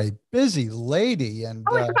 You're a busy lady. And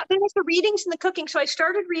I forgot. Then there's the readings and the cooking. So I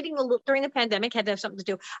started reading during the pandemic, had to have something to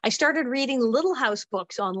do. I started reading Little House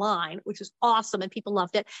books online, which was awesome. And people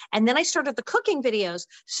loved it. And then I started the cooking videos.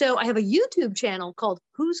 So I have a YouTube channel called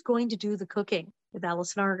Who's Going to Do the Cooking with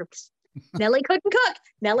Allison Arngrim. Nellie couldn't cook.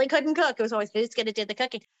 Nellie couldn't cook. It was always who's going to do the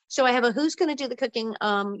cooking. So I have a Who's Going to Do the Cooking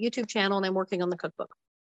YouTube channel, and I'm working on the cookbook.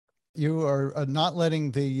 You are not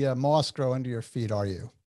letting the moss grow under your feet, are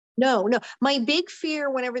you? No. My big fear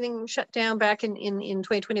when everything shut down back in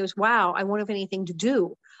 2020 was, wow, I won't have anything to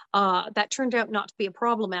do. That turned out not to be a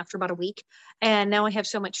problem after about a week. And now I have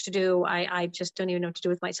so much to do. I just don't even know what to do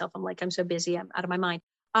with myself. I'm so busy. I'm out of my mind.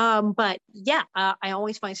 But yeah, I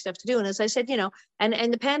always find stuff to do. And as I said,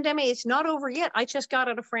 and the pandemic is not over yet. I just got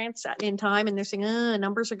out of France in time, and they're saying,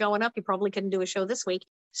 numbers are going up. You probably couldn't do a show this week.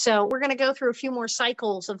 So we're going to go through a few more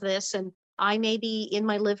cycles of this. And I may be in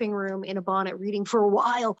my living room in a bonnet reading for a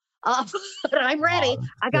while. But I'm ready.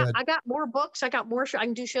 I got more books. I got more. I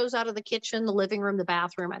can do shows out of the kitchen, the living room, the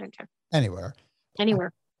bathroom. I don't care. Anywhere.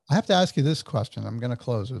 I have to ask you this question. I'm going to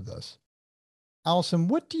close with this. Allison,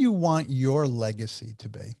 what do you want your legacy to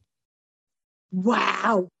be?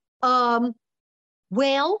 Wow.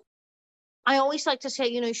 Well, I always like to say,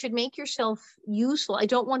 you should make yourself useful. I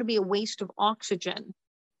don't want to be a waste of oxygen.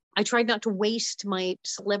 I tried not to waste my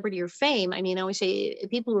celebrity or fame. I mean, I always say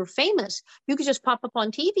people who are famous, you could just pop up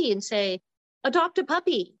on TV and say, adopt a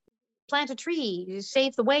puppy, plant a tree,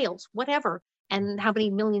 save the whales, whatever. And how many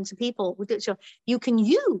millions of people would do it? So you can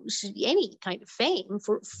use any kind of fame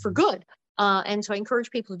for good. And so I encourage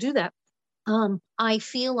people to do that. I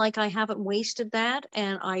feel like I haven't wasted that,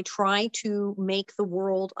 and I try to make the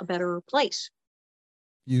world a better place.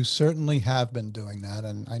 You certainly have been doing that,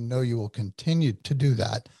 and I know you will continue to do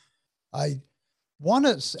that. I want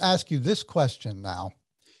to ask you this question now.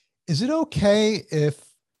 Is it okay if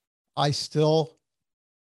I still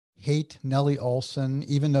hate Nellie Oleson,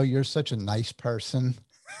 even though you're such a nice person?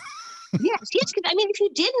 Yes. I mean, if you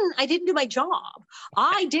didn't, I didn't do my job.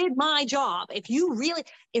 I did my job. If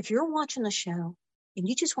you're watching the show and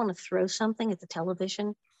you just want to throw something at the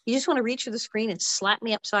television, You just want to reach for the screen and slap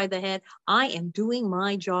me upside the head. I am doing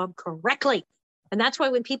my job correctly. And that's why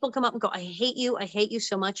when people come up and go, I hate you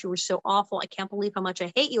so much. You were so awful. I can't believe how much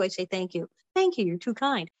I hate you. I say, thank you. Thank you. You're too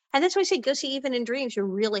kind. And that's why I say, go see Even in Dreams. You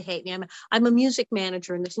really hate me. I'm a music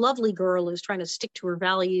manager, and this lovely girl who's trying to stick to her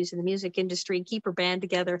values in the music industry and keep her band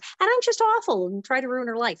together. And I'm just awful and try to ruin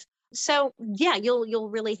her life. So yeah, you'll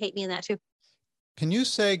really hate me in that too. Can you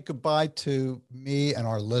say goodbye to me and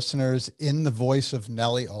our listeners in the voice of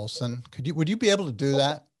Nellie Oleson? Would you be able to do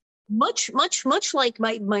that? Much like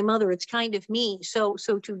my mother, it's kind of me. So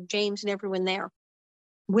to James and everyone there.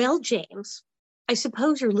 Well, James, I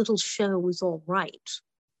suppose your little show was all right.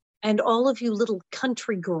 And all of you little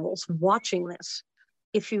country girls watching this,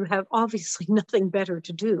 if you have obviously nothing better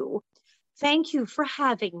to do, thank you for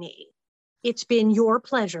having me. It's been your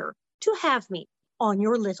pleasure to have me on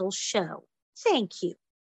your little show. Thank you.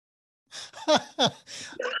 I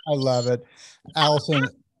love it. Allison,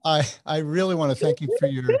 I really want to thank you for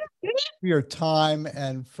your time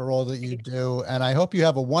and for all that you do. And I hope you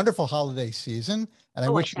have a wonderful holiday season. And I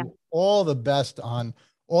wish you all the best on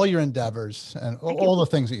all your endeavors and all the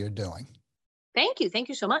things that you're doing. Thank you. Thank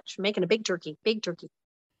you so much for making a big turkey.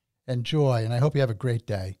 Enjoy. And I hope you have a great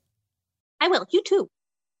day. I will. You too.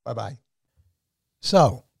 Bye-bye.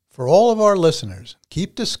 So, for all of our listeners,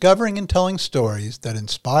 keep discovering and telling stories that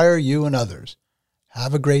inspire you and others.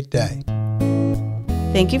 Have a great day.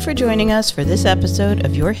 Thank you for joining us for this episode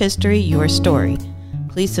of Your History, Your Story.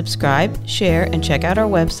 Please subscribe, share, and check out our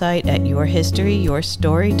website at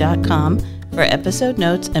yourhistoryyourstory.com for episode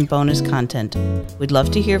notes and bonus content. We'd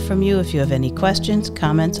love to hear from you if you have any questions,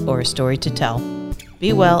 comments, or a story to tell.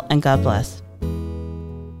 Be well and God bless.